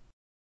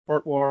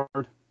 Burt Ward.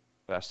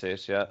 That's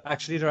it, yeah.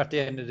 Actually, they're at the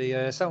end of the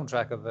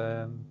soundtrack of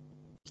the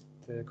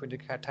Quentin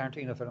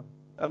Tarantino film.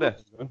 Are they?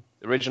 The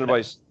original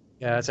boys.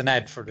 Yeah, it's an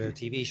ad for the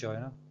TV show, you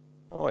know.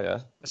 Oh, yeah.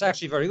 It's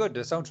actually very good,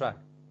 the soundtrack.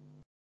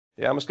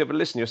 Yeah, I must give it a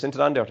listen. You sent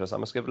it on there to us. I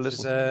must give it a It's,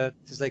 listen.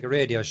 it's like a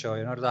radio show,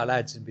 you know. There's all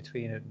ads in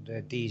between it, and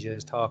the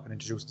DJs talking,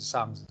 introducing the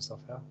songs and stuff.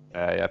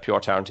 Yeah, Yeah, pure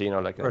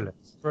Tarantino. Like brilliant.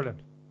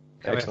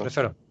 Can't wait for the Excellent.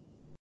 film.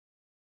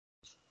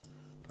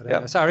 But,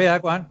 Yeah. sorry,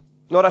 go on.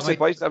 No, that's Right. it,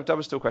 boys. That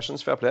was 2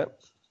 questions. Fair play.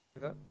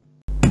 Okay.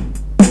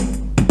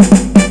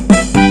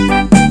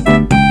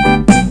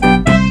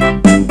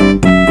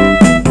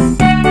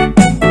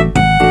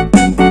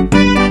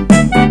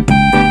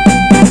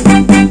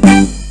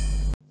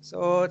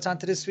 So it's on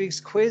to this week's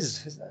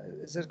quiz.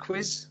 Is it a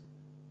quiz?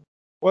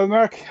 Well,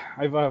 Mark,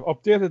 I've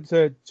updated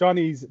to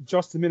Johnny's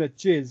Just a Minute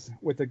Jizz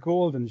with the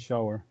golden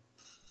shower.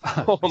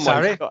 Oh, my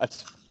Sorry? God.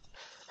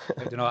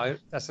 I don't know.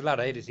 That's a lot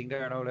of editing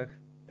there now, like.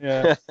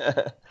 Yeah.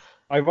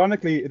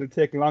 Ironically, it'll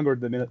take longer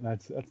than a minute,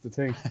 lads. That's the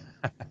thing.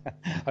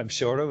 I'm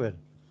sure it will.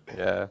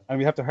 Yeah. And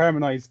we have to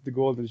harmonise the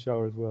golden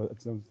shower as well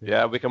at some stage.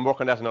 Yeah, we can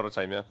work on that another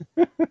time, yeah.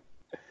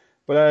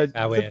 But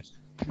Wait.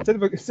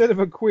 instead of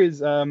a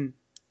quiz,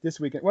 this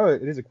weekend, well,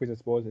 it is a quiz, I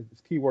suppose.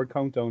 It's keyword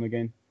countdown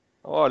again.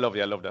 Oh, I love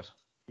that.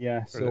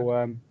 Yeah. So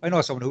I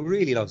know someone who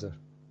really loves it.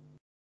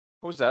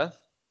 Who's that?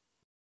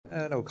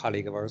 No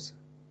colleague of ours.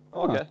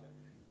 Okay.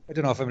 I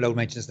don't know if I'm allowed to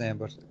mention his name,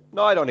 but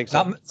No, I don't think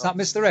so. it's not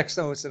Mr. X.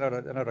 No, it's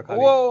another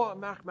colleague. Whoa,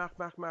 Mark.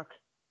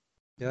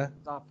 Yeah.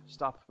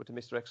 Stop with the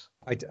Mr. X.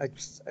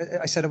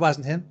 I said it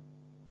wasn't him.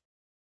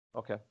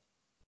 Okay.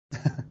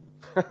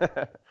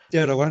 The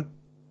other one.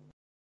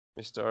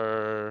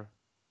 Mr.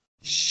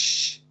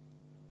 Shh.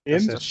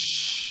 him. That's it.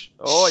 Shh.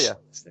 Oh, yeah.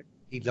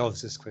 He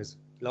loves this quiz.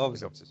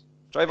 Loves it.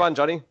 Drive on,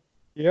 Johnny.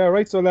 Yeah,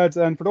 right. So, lads,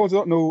 and for those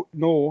who don't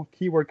know,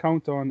 keyword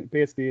countdown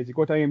basically is you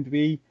go to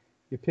IMDb,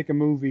 you pick a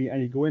movie,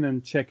 and you go in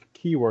and check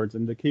keywords,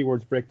 and the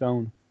keywords break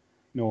down,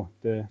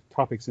 the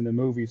topics in the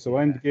movie. So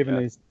I'm given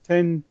is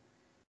 10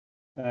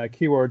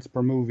 keywords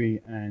per movie,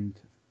 and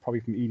probably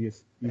from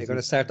easiest. You're going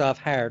to start off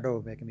hard,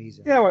 though, make him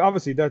easier. Yeah, well,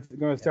 obviously that's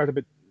going to start a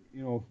bit,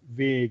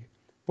 vague.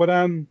 But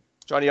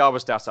Johnny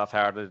always starts off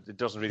hard. It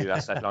doesn't really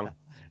last that long.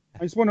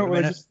 I just wonder, Wait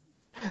a minute.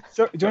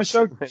 do you want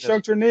to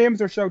shout your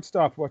names or shout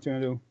stop? What do you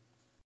want to do?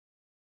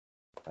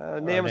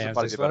 Names will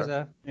probably be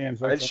better.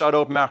 Names, I'll right? shout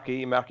out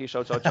Marky. Marky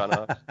shouts out John.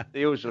 The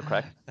usual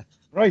crack.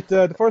 Right,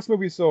 the first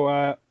movie,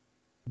 so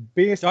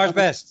based George on-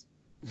 Best.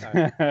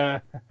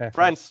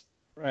 France.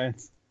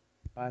 France.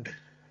 Man,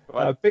 Go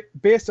on.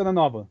 Based on a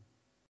novel.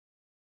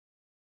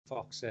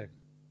 fuck's sake.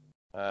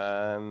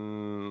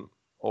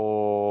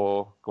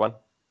 Go on.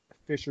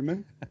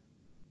 Fisherman.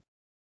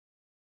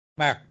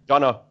 Mark.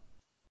 Jono.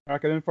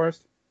 Mark it in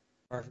first.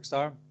 Perfect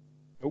Storm.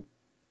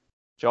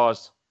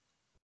 Jaws.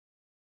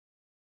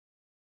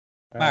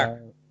 Mark.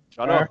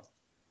 Jono. Mark.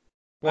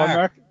 One Mark.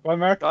 Mark. One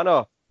Mark.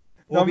 Jono.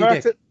 No, Moby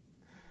Mark. Dick.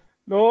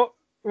 No.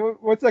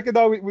 1 second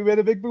now. We made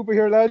a big booper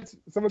here, lads.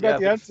 Someone got Yeah,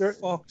 the but answer.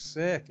 Fuck's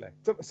sake, like.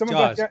 Someone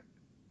got Jaws. the.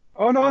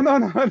 Oh no!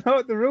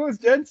 The rules,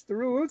 gents. The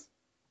rules.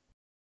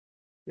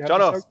 You have to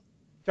Jono. shout-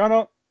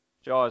 Jono.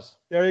 Jaws.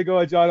 There you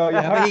go, Jono.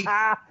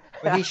 Yeah,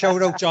 when he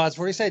showed out Jaws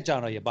before he said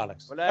John, you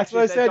bollocks. Well, That's actually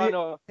what I said,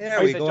 Jono. There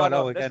I we said go, Jono.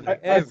 now again.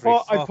 Listen,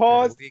 I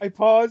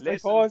paused.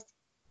 Listen.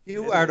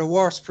 You are the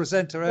worst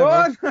presenter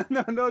What? ever.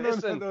 No.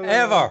 Listen.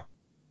 Ever.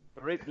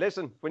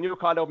 Listen, when you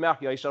called out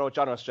Marky, I shout out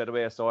Jono straight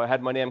away, so I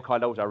had my name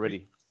called out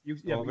already.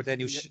 But then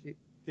you.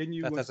 Then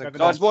you That's a- have an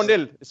No, it's answer.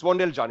 1-0. It's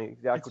 1-0, Johnny.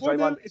 Yeah, It's could try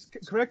one. It's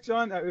correct,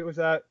 John. It was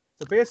so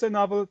based on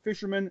novel,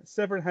 Fisherman,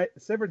 Severed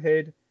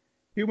Head,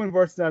 Human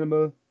vs.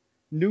 Animal,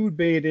 Nude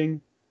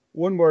Bathing,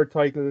 one word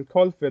title,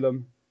 cult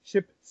film,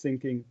 ship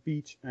sinking,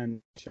 beach,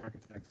 and shark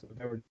attack. So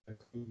they were the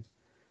clues.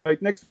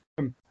 Right, next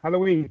one,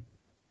 Halloween,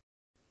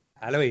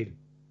 Halloween.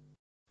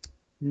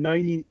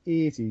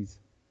 1980s.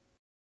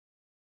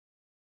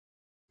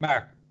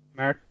 Mark.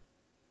 Mark,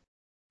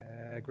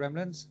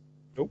 Gremlins.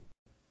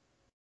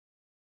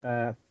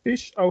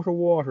 Fish Out of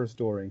Water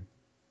story.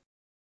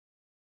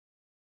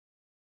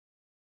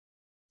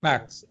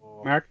 Mark.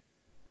 Mark,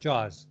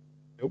 Jaws.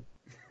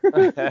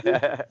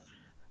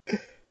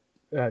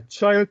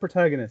 child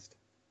protagonist.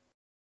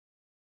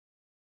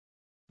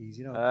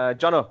 Easy, no.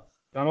 Jono.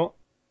 Donald,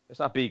 It's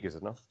not big, is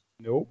it? No.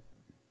 Nope.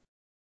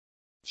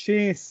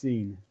 Chase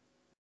scene.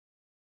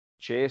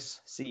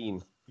 Chase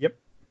scene. Yep.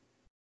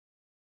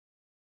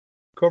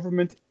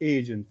 Government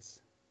agents.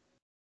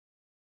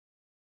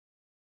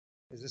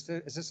 Is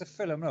this a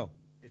film? No.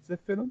 It's a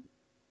film.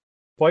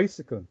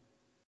 Bicycle.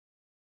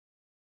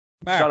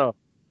 Mark. Jono.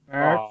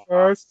 Mark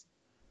first.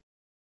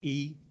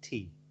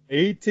 E.T.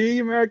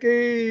 E.T.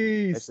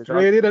 Marky. It's the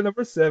Straight in at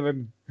number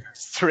 7.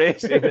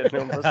 Straight in at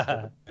number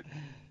 7.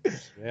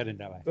 Straight in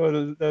that way.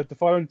 So the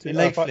following two. In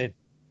Lake Flynn.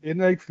 In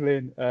Lake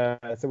Flynn.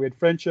 So we had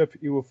Friendship,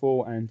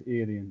 UFO, and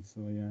Aliens.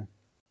 So yeah.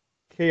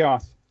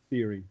 Chaos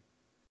Theory.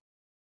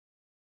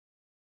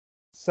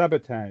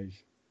 Sabotage.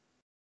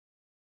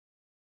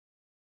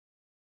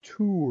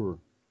 Tour.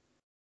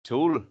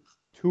 Tool.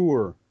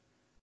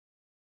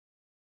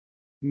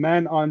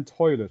 Man on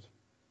Toilet.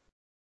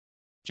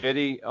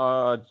 JD,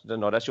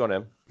 no, that's your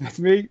name. That's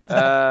me.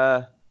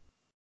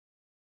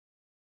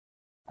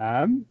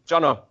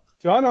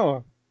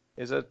 Jono.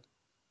 Is it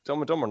Dumb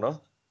and Dumber,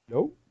 no?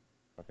 No.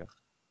 Okay.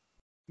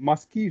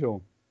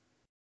 Mosquito.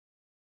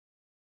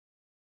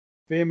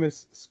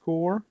 Famous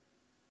Score.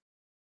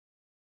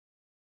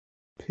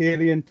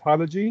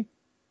 Paleontology.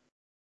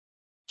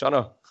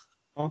 Jono.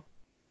 Huh?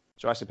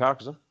 Jurassic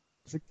Park, is it?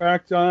 Jurassic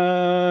Park,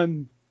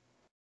 John.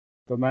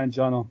 Good man,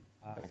 Jono.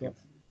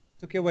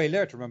 Took you a while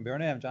there to remember your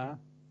name, John.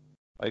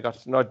 I got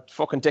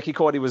fucking Decky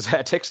Cody was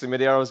texting me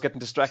there. I was getting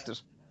distracted.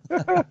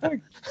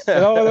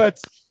 Hello,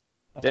 let's.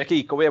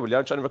 Decky, go away, will you?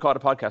 I'm trying to record a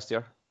podcast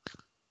here.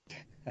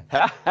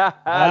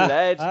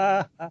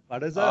 Lad.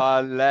 What is that?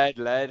 Oh,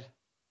 lad.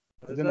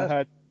 Then I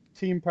had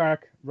Team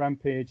Park,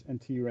 Rampage,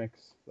 and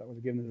T-Rex. That was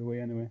giving it away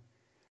anyway.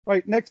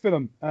 Right, next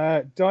film.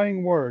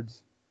 Dying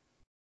Words.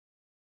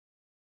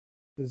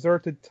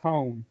 Deserted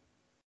Town.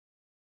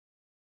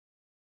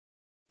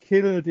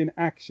 Killed in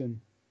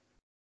Action.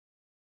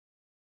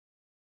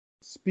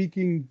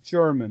 Speaking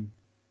German.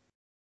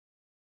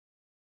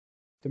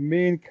 The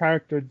main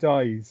character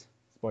dies.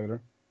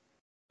 Spoiler.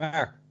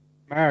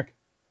 Mark.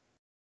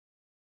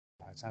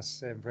 That's not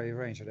Saving Private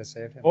Ryan, should I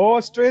say it? Oh,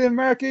 straight in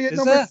Marky at Is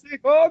number that? 6.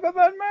 Oh, good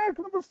man, Mark,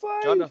 number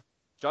 5.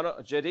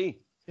 Jono, JD.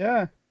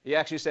 Yeah. He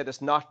actually said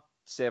it's not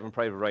Saving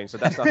Private Ryan, so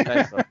that's not an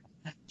answer.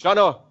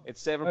 Jono,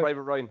 it's Saving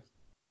Private Ryan.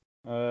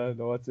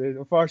 No, it's it.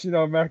 Unfortunately,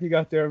 no, Marky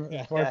got there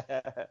first.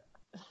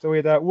 So we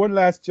had that One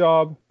Last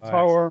Job,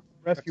 Tower,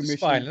 Rescue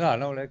Mission, in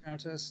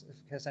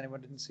case anyone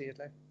didn't see it,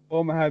 like.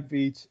 Omaha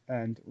Beach,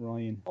 and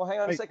Ryan. Oh,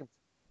 hang on a second.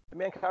 The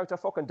main character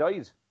fucking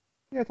died.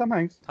 Yeah, Tom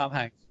Hanks. Tom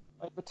Hanks.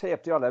 I have a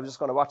tape, dear. I'm just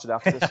going to watch it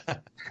after this.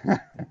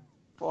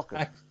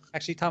 Fucking.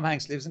 Actually, Tom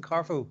Hanks lives in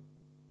Corfu.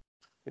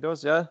 He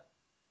does, yeah.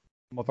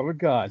 Mother of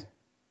God.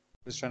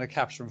 I was trying to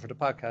capture him for the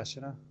podcast,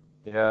 you know.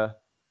 Yeah.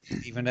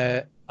 Even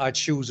odd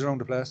shoes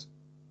around the place.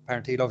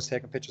 Apparently, he loves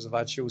taking pictures of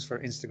odd shoes for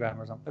Instagram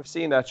or something. I've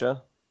seen that, yeah.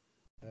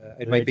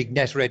 It might be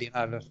net ready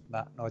and all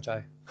that. No,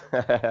 Jai.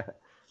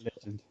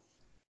 Legend.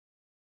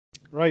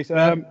 Right,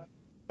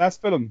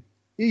 last film.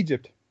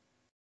 Egypt.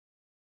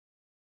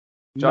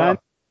 John.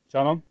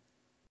 John.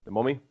 The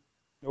Mummy.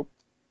 Nope.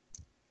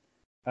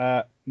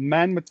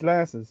 Man with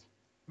Glasses.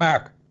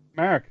 Mark.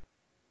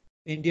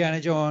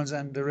 Indiana Jones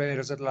and the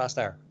Raiders of the Lost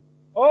Ark.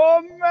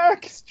 Oh,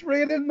 Mark,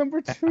 straight in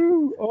number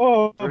 2.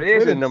 Oh,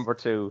 straight in number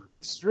 2.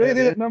 Straight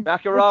in at number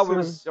 2.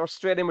 Mark, you're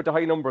straight in with the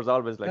high numbers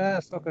always. Like. Yeah,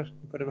 fuck it.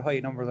 Put a high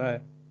number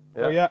there.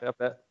 Yeah.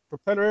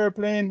 Propeller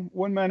Airplane,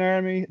 One Man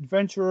Army,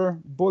 Adventurer,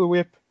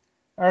 Bullwhip,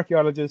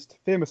 Archaeologist,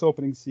 Famous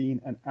Opening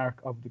Scene, and Ark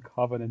of the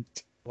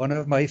Covenant. One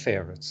of my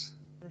favourites.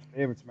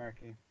 Favourites,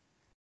 Marky.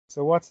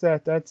 So what's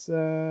that? That's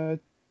 3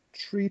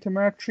 to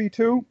Mark,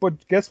 3-2.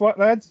 But guess what,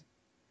 lads?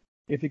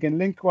 If you can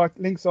link what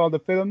links all the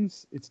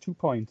films, it's 2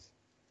 points.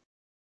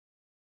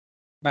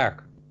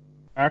 Mark.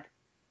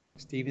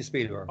 Steven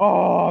Spielberg.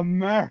 Oh,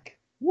 Mark.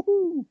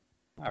 Woohoo.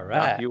 All right.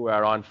 Mark, you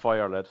are on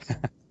fire, lad.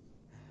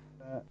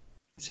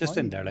 It's just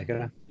in there, like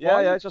it.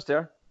 Yeah, it's just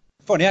there.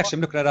 Funny, actually,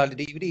 I'm looking at all the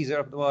DVDs there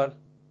up at the wall.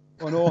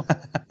 Oh, no.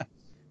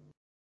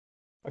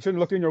 I shouldn't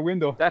look in your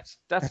window. That's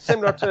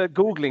similar to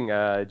Googling,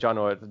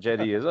 Jono, at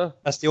JD, is it?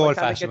 That's the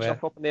old-fashioned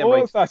way.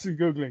 Old-fashioned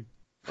Googling.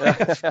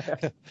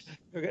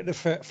 You're getting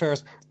the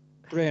first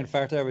brain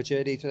fart there with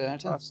JD today,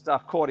 aren't you? Oh,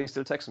 stop. Cody's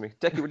still texting me.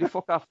 Decky, will you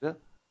fuck off? Yeah?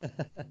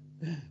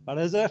 What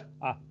is it?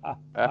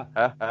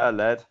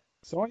 Lad.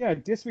 So, yeah,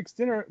 this week's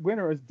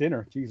winner is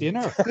dinner. Jesus.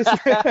 Dinner?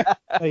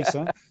 Nice,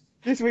 huh?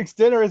 This week's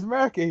dinner is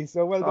Marky,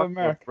 so well done,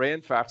 Mark.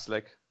 Brain farts,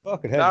 like.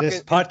 Fucking hell,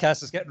 this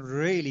podcast is getting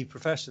really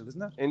professional,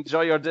 isn't it?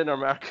 Enjoy your dinner,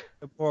 Mark.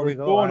 Before we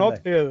go going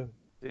uphill.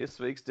 This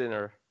week's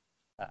dinner.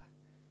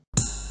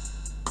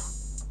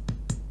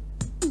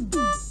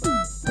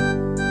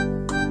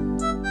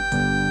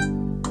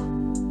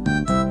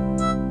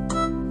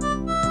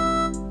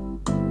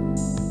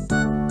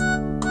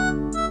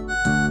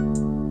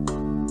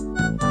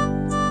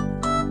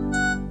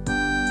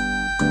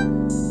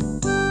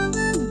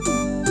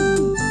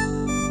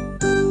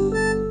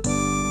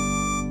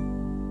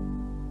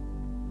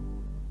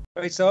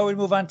 Right, so we'll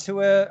move on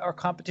to our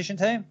competition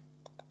time.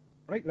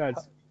 Right,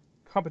 lads.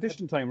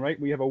 Competition time, right?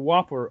 We have a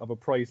whopper of a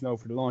prize now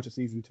for the launch of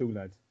season 2,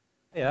 lads.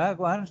 Yeah,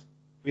 go on.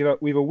 We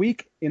have a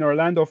week in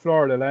Orlando,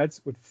 Florida,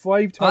 lads, with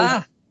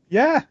 5,000.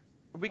 Yeah.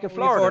 A week in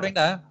Florida.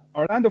 Florida.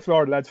 Orlando,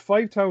 Florida, lads,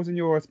 5,000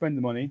 euros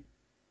spending money.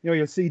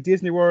 You'll see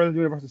Disney World,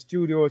 Universal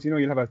Studios.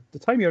 You'll have the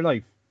time of your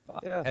life.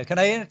 Yeah. Can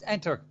I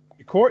enter?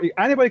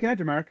 Anybody can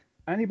enter, Mark.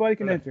 Anybody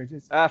can enter.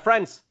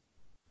 France.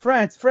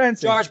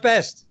 France. George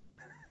Best.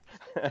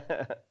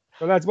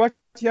 So, lads, what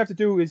you have to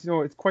do is,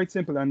 it's quite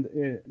simple,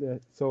 and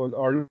so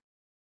our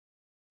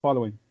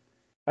following.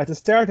 At the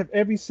start of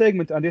every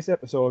segment on this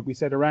episode, we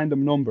set a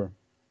random number.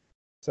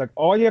 So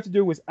all you have to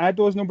do is add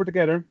those numbers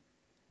together,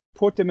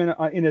 put them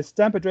in a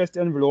stamp-addressed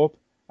envelope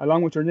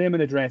along with your name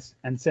and address,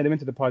 and send them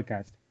into the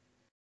podcast.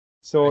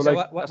 So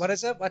what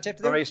is it? What do you have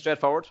to do? Very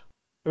straightforward.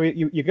 So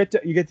you get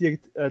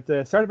at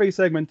the start of every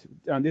segment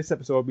on this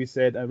episode, we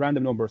said a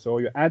random number. So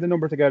you add the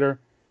numbers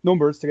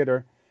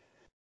together,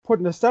 put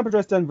in a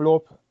stamp-addressed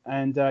envelope,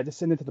 and just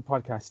send it to the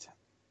podcast.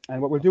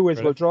 And what we'll do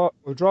is we'll draw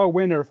a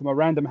winner from a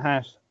random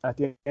hat at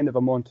the end of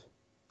a month.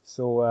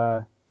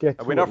 So get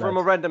a winner from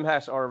a random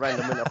hat or a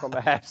random winner from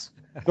a hat?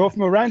 Go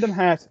from a random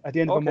hat at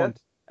the end of a month.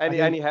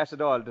 Any hat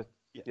at all?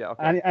 Yeah.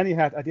 Okay. Any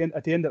hat at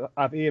the end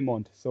of a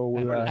month. So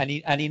we'll,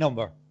 any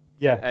number.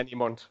 Yeah. Any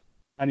month.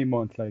 Any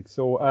month, like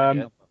so.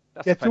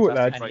 That's get to it,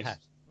 lads. Price.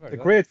 It's a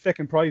great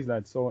second prize,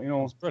 lads. So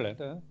It's brilliant.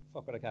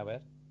 Fuck what I can't wait.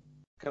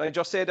 Can I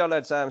just say there,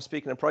 lads?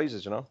 Speaking of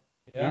prizes,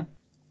 Yeah.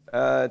 Do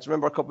you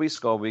remember a couple of weeks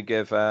ago we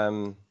gave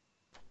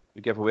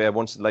away a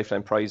once in a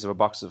lifetime prize of a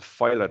box of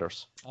file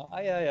letters. Oh,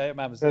 yeah,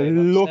 man.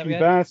 Lucky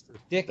bastard.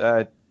 Dick.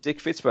 Dick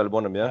Fitzwell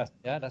won them, yeah.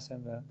 Yeah, that's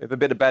him. We have a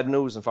bit of bad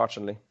news,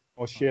 unfortunately.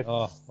 Oh shit.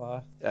 Oh,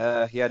 what?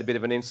 He had a bit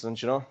of an incident,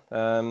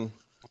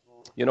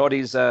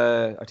 these,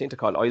 I think they're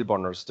called oil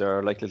burners.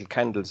 They're like little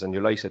candles, and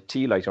you light a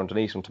tea light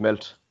underneath them to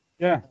melt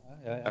Yeah.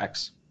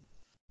 wax.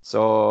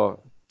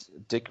 So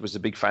Dick was a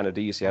big fan of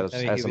these. He has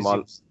them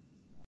all.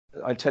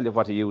 I'll tell you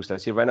what he used.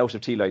 He ran out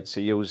of tea lights.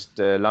 He used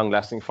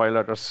long-lasting file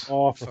letters.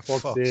 Oh, for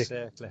fuck's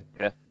sake.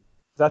 Yeah.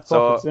 That's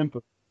fucking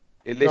simple.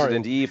 He lit it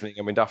in the evening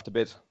and went off to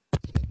bed.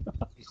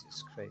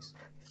 Jesus Christ.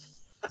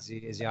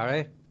 Is he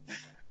alright?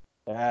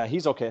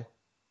 He's okay.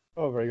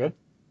 Oh, very good.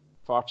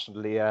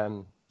 Fortunately,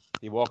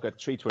 he woke at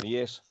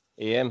 3:28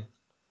 a.m.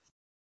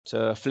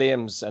 to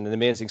flames and an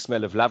amazing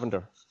smell of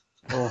lavender.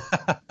 Oh.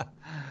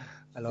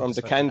 From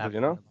the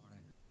candle,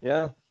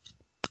 Yeah.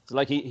 It's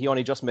like he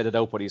only just made it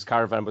out, but his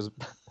caravan was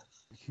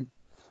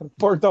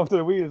burnt down to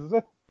the wheels, is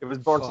it? It was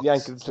burnt to the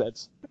ankles,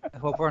 lads. I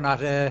hope we're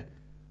not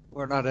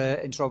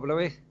in trouble, are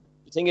we?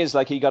 The thing is,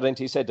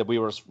 he said that we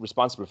were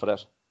responsible for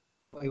that.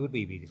 Why would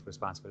we be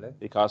responsible,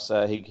 Because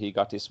he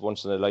got this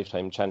once in a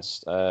lifetime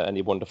chance, and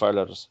he won the fire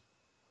letters.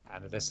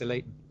 And they're still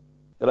eating.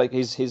 Like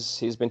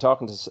he's been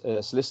talking to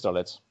a solicitor,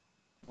 lads.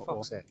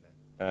 Fuck's sake.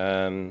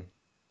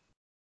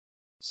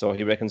 So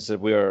he reckons that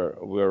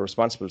we're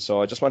responsible.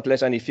 So I just want to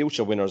let any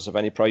future winners of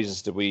any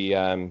prizes that we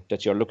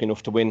that you're lucky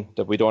enough to win,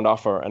 that we don't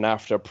offer an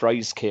after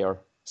prize care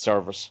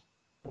service.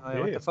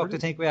 What the fuck do you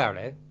think we are,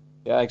 eh?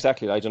 Yeah,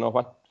 exactly. I don't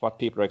know what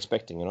people are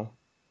expecting,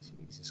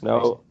 Jesus Now,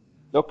 Christ.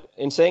 look,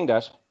 in saying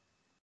that,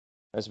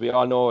 as we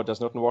all know,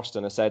 there's nothing worse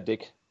than a sad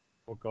Dick.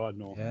 Oh God,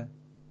 no. Yeah.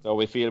 So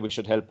we feel we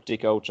should help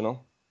Dick out,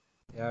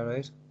 Yeah,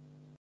 right.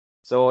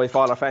 So if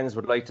all our fans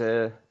would like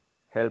to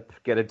help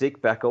get a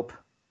Dick back up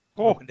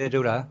How can they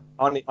do that?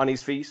 on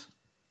his feet,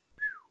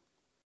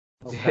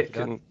 they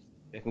can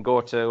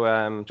go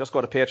to just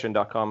go to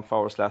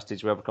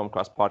patreon.com/Did You Ever Come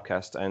Across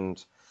Podcast,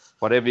 and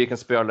whatever you can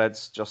spare,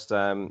 lads, just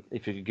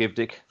if you could give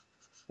Dick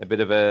a bit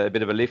of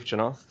a lift,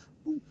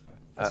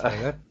 That's very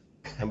good.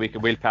 and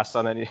we'll pass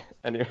on any.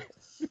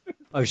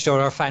 I'm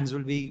sure our fans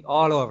will be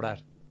all over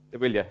that.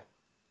 Will you?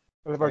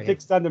 Well, if our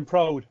Dick standing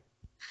proud.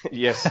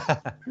 Yes.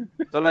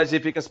 So, lads,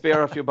 if you can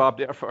spare a few bob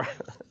there for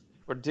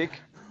Dick,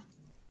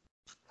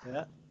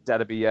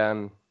 that'd be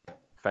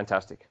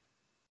fantastic.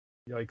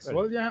 Yikes.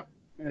 Well, yeah.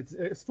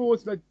 I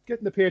suppose like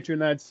getting the Patreon,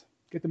 lads,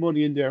 get the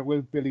money in there.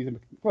 We'll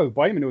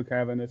buy him a new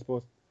caravan, I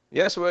suppose.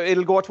 Yes, well,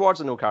 it'll go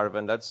towards a new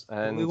caravan, lads.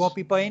 And We won't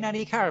be buying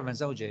any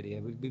caravans now,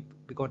 JD. We'll be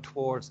going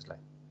towards it.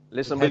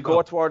 listen, we'll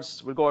go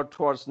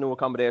towards new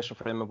accommodation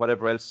for him, and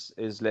whatever else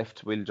is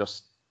left, we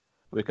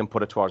can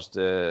put it towards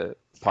the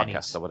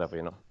podcast or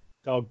whatever,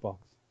 Dog box.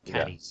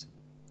 Caddies.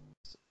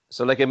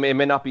 So, like, it may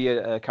not be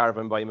a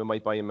caravan by him. We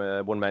might buy him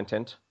a one-man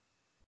tent,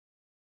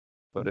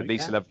 but at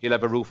least he'll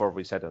have a roof over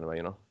his head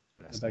anyway,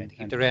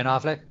 Keep the rain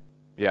off,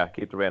 Yeah,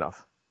 keep the rain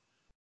off.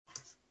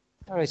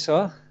 All right,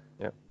 so.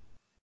 Yeah.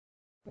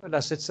 Well,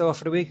 that's it so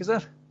for the week, is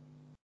it?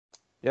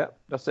 Yeah,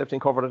 that's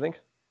everything covered, I think.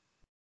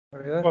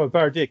 Very good. Well,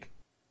 bar Dick.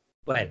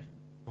 Well,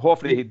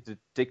 Hopefully,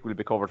 Dick will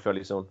be covered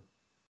fairly soon.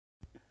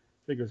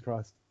 Fingers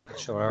crossed. I'm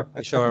sure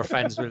our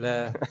fans will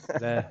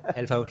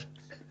help out.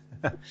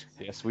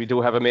 Yes, we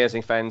do have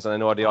amazing fans, and I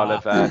know they all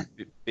have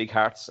big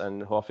hearts,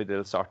 and hopefully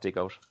they'll sort Dick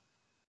out.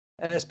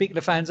 Speaking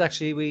of fans,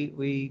 actually,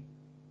 we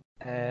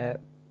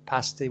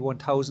passed the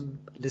 1,000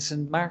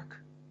 listen mark.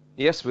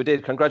 Yes, we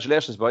did.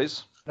 Congratulations,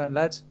 boys. Well done,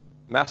 lads.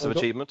 Massive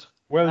achievement.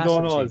 Well Massive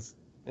done, achievement. Oz.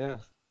 Yeah,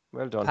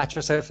 well done. Pat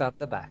yourself at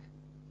the back.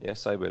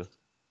 Yes, I will.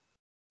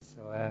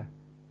 So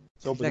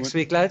Open next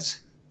week,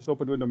 lads. Just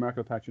open the window, Mark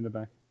will pat you in the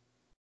back.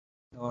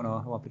 No,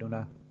 I won't be doing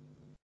that.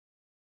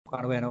 Go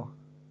on away now.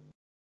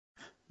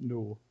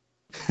 No.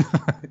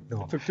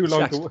 No. It took too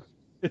long to.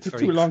 It took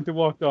too long to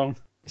walk down.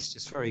 It's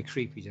just very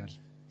creepy, John.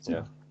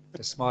 Yeah.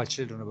 There's small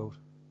children about.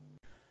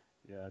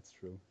 Yeah, that's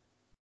true.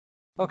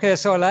 Okay,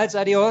 so lads,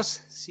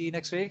 adios. See you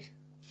next week.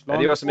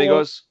 Adios,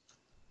 amigos.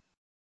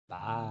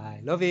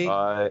 Bye. Love you.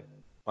 Bye.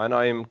 And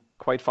I'm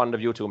quite fond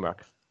of you too,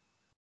 Mark.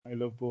 I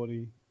love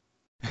Bodie.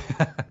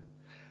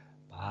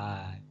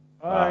 Bye.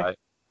 Bye.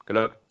 Good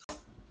luck.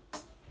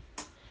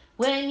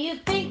 When you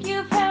think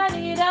you've had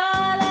it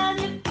all and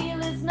you feel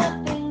there's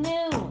nothing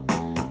new,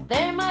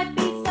 there might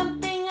be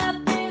something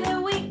out there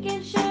that we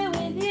can share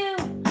with you.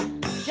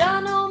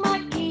 John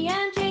O'Mackey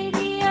and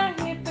JD are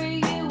here for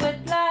you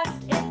at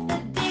last. It's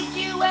the Did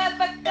You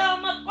Ever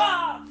Come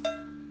Across?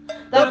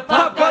 The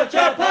Pop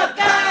Culture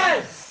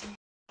Podcast!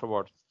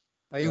 Forward.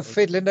 Are you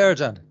fiddling there,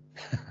 John?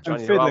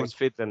 Johnny, you're always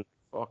fiddling.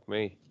 Fuck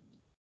me.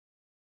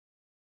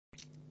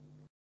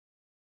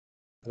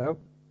 Hello?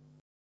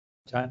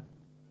 John?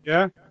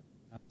 Yeah?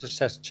 Just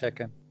has to check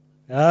in.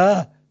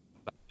 Ah!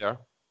 There.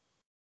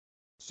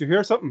 Did you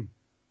hear something?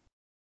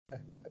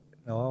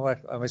 No,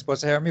 what? Am I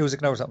supposed to hear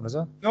music now or something, is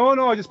it?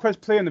 No, I just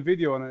pressed play on the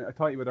video and I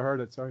thought you would have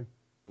heard it. Sorry.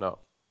 No.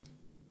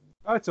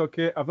 That's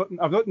okay. I've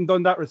nothing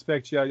done that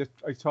respect yet.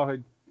 I thought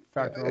I'd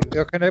fart around.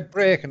 You're kind of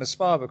breaking a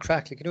small bit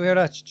crackly. Can you hear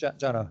that,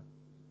 Jono?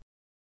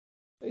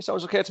 It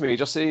sounds okay to me.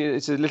 Just say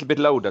it's a little bit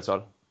loud, that's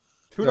all.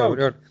 Too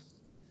loud.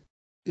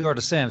 You're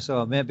the same,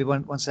 so maybe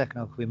one second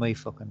now. We might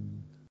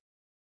fucking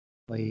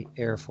my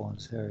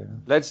earphones here. You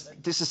know? Lads,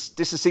 this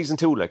is season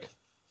 2, like.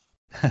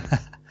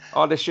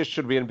 All this shit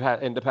should be in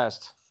the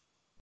past.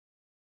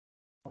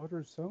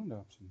 Other sound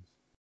options.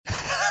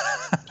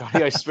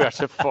 Johnny, I swear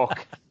to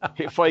fuck.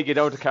 If I get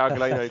out of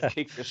Carolina, I'll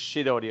kick the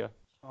shit out of you.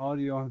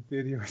 Audio and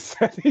video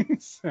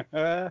settings.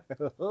 Oh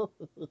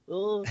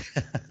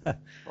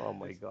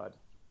my god.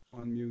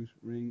 Unmute,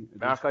 ring.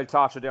 Mark, I'll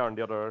toss you down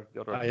the other.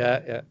 Oh,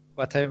 yeah.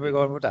 What time are we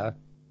going with that?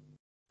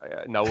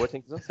 No, I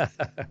think so.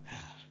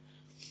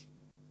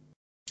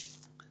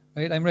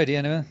 Right, I'm ready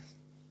anyway.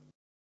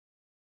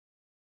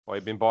 I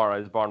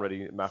was born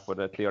ready, Mark,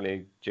 but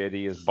clearly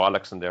JD is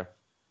bollocks in there.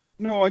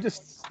 No,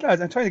 lads,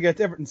 I'm trying to get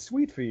everything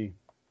sweet for you.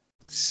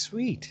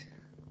 Sweet.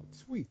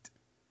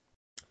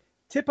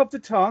 Tip of the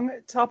tongue,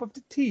 top of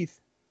the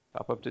teeth.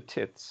 Top up the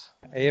tits.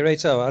 Are you right,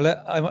 so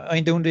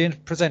I'm doing the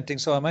presenting,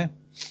 so am I?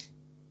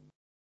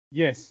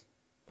 Yes.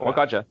 Oh,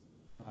 gotcha.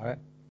 All right.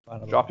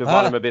 Drop your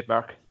volume a bit,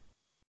 Mark.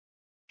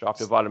 Drop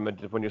the volume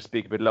when you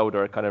speak a bit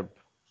louder. It kind of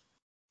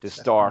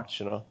distorts,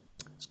 you know.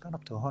 It's gone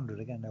up to 100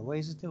 again now. Why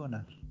is it doing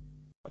that?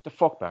 What the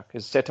fuck, Mark?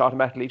 Is it set to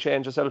automatically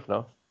change itself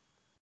now?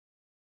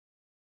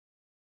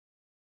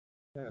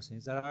 Seriously,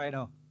 is that all right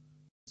now?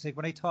 It's like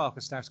when I talk,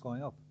 it starts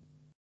going up.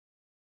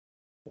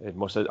 It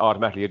must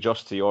automatically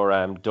adjust to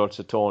your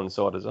dulcet tone,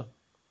 so does it?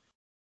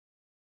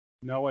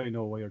 Now I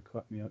know why you're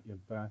cutting me out, you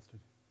bastard.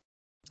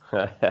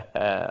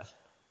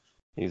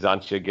 He's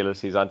on you,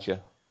 Gillis. He's on you.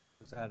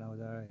 Is that now? Is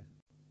that all right?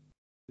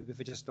 If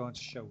I just don't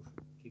shout,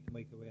 keep the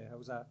mic away.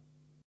 How's that?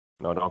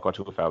 No, don't go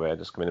too far away.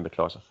 Just come in a bit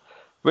closer.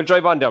 We'll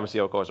drive on down and see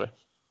how it goes, right?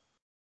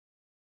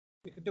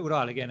 We could do it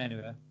all again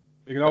anyway.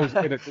 You can always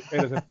edit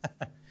it.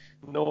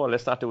 No,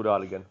 let's not do it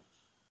all again.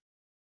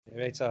 You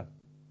right, sir?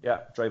 Yeah,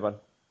 drive on.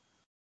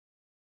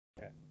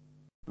 Okay.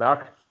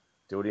 Mark,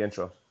 do the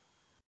intro.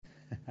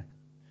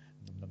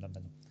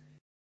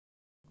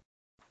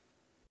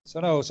 So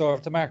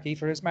over to Marky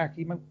for his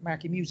Marky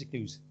music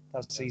news.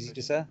 That's easy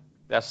to say.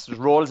 That's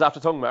rolls off the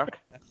tongue, Mark.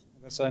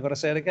 So I'm going to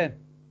say it again.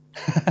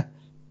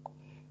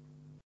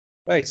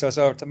 Right, so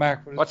over to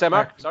Mark. What's that,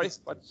 Mark? Sorry,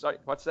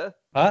 what's that?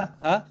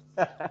 Huh?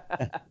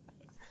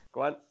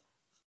 Go on.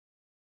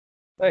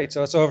 Right,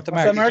 so it's over to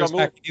Mark.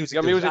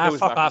 Your music news,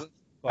 fuck Mark.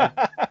 off.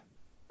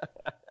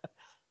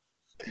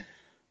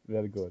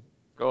 Very good.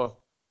 Go.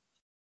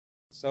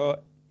 So,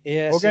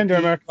 Again,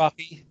 there, Mark.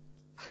 Rocky,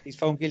 he's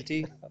found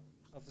guilty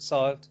of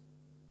assault.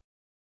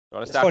 You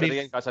want to start it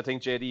again? Because I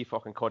think JD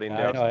fucking cut in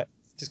there. I know.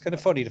 It's just kind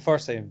of funny the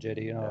first time,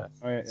 JD, you know.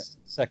 Yeah. Oh, yeah.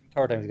 Second,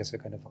 third time, he gets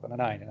kind of fucking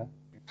annoying, you know.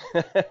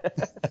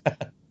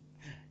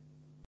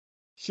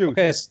 Shoot.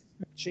 Okay,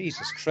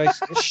 Jesus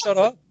Christ, just shut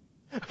up.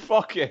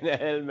 Fucking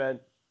hell, man.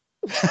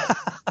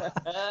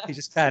 He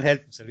just can't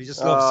help himself. He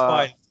just loves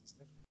smiling.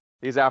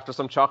 He's after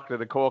some chocolate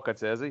and coke, I'd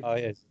say, is he? Oh,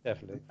 yes,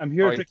 definitely. I'm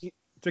here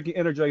drinking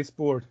Energized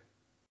Sport.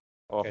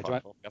 Oh, Okay,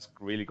 fuck. That's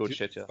really good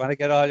shit, yeah. Want to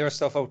get all your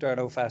stuff out there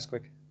now fast,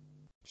 quick?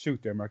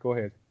 Shoot there, Mark. Go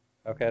ahead.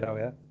 Okay, now,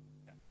 yeah?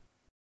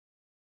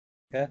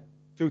 Okay?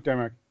 Shoot there,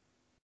 Mark.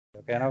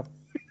 Okay, now?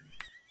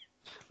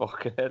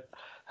 Fucking hell.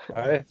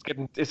 All right.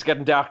 It's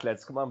getting dark,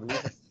 lads. Come on,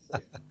 believe it.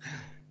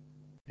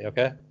 You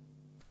okay?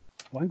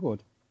 I'm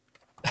good.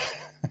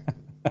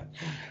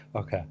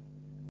 Okay.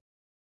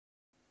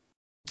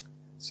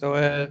 So,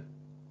 where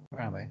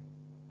am I?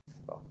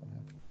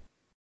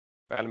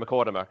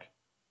 Ballymacoda, Mark.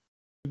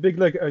 Big,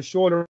 like, a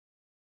shoulder.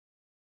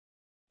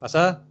 What's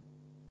that?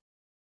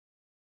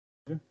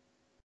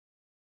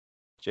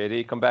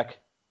 JD, come back.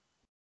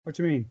 What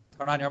do you mean?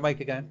 Turn on your mic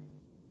again.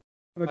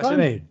 Well, What do you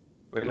mean?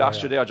 We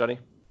lost you there, Johnny.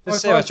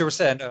 Just say what you were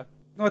saying.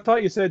 No, I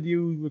thought you said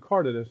you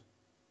recorded it.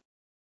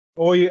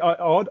 Oh,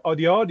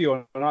 the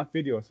audio, not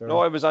video, sorry.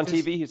 No, it was on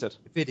TV, he said.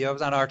 Video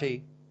was on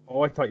RT.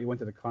 Oh, I thought you went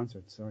to the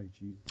concert. Sorry,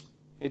 jeez.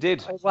 He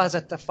did. I was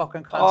at the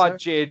fucking Oh, concert.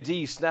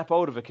 JD, snap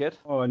out of it, kid.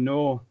 Oh,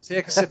 no.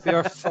 Take a sip of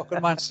your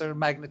fucking Monster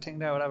Magnet thing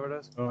now, whatever it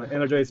is. Oh,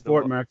 Energized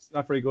Sport, Mark. It's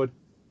not very good.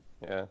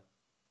 Yeah.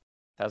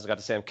 Hasn't got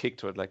the same kick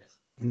to it, like.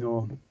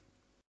 No.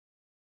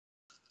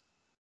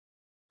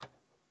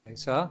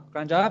 So,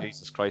 grand job.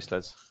 Jesus Christ,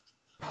 lads.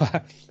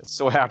 It's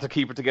so hard to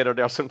keep it together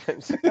there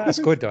sometimes. That's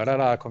good though. That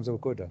all comes out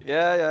good though.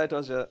 Yeah, it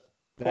does, yeah.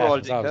 Poor Yeah, old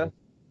it's Dick, always huh? good.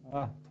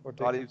 Ah, poor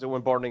Dick. All he's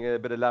doing burning a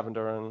bit of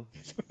lavender and...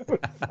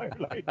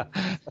 Firelight.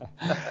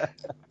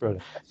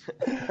 Brilliant.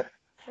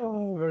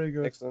 Oh, very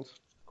good. Excellent.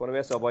 Going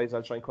away, so boys,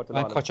 I'll try and cut the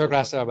Man, lawn. cut your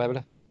grass there,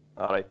 baby.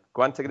 Alright,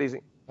 go on, take it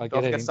easy. I'll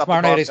Don't get forget it. to stop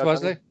Tomorrow the night, I podcast,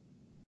 suppose. Andy.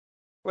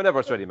 Whenever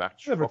it's ready, Mark.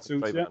 Whenever it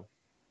Fucking suits, try yeah. it.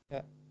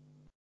 Yeah.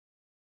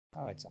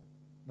 All right, so.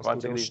 Go on,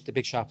 Let's take do it easy. the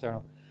big shop there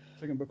now.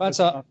 Second book. What's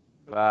up?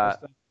 Bye.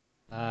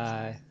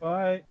 Bye.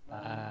 Bye. Bye.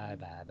 Bye.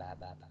 Bye.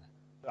 Bye.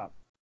 Bye.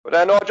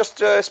 But no,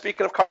 just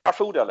speaking of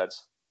Carrefour there,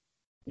 lads.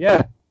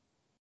 Yeah.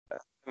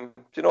 Do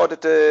you know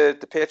that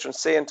the patron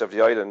saint of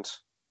the island,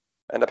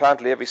 and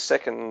apparently every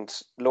second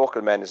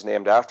local man is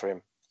named after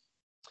him.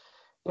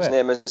 His Where?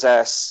 name is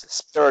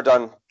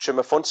Spiridon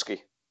Trimafunsky.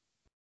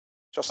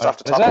 Just off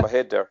the top of my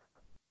head there.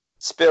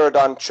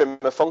 Spiridon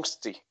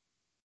Trimafunsky.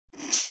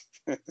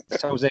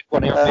 Sounds like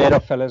one of your made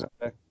up fellas.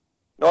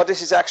 No,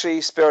 this is actually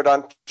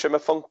Spiridon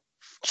Trimafunsky.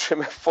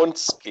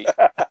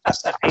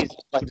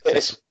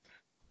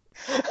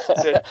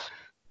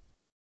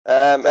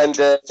 And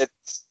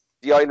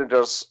the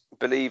islanders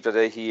believe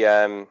that he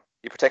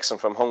protects them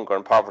from hunger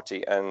and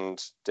poverty,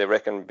 and they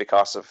reckon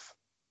because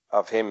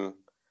of him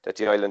that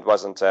the island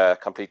wasn't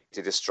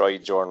completely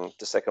destroyed during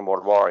the Second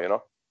World War, you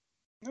know?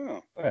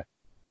 Oh.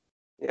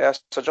 Yeah,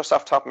 so just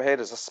off the top of my head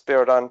is a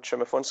Spiridon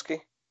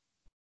Trimafunsky.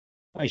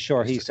 I'm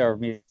sure he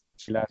served me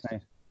last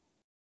night.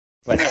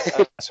 But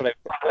that's what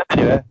I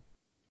anyway.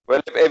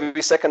 Well,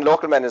 every second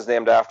local man is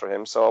named after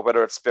him, so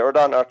whether it's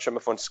Spiridon or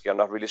Trimafunsky, I'm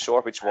not really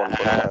sure which one.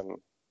 But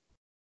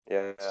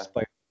yeah,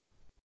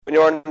 when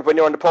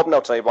you're in the pub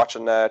now tonight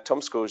watching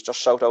Tom Screws, just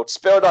shout out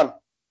Spiridon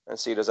and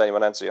see if there's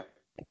anyone answer you.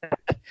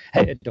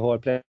 The whole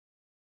place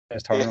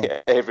turned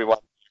Yeah, everyone.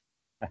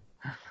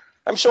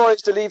 I'm sure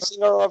he's the lead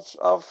singer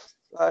of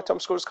Tom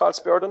Screws called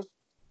Spiridon.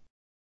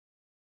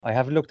 I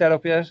haven't looked that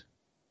up yet.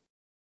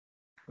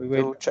 We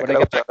will Check when it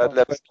I out.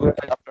 get back,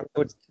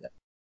 put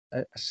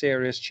a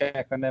serious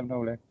check on them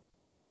now, like.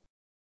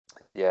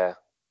 Yeah.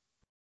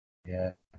 Yeah.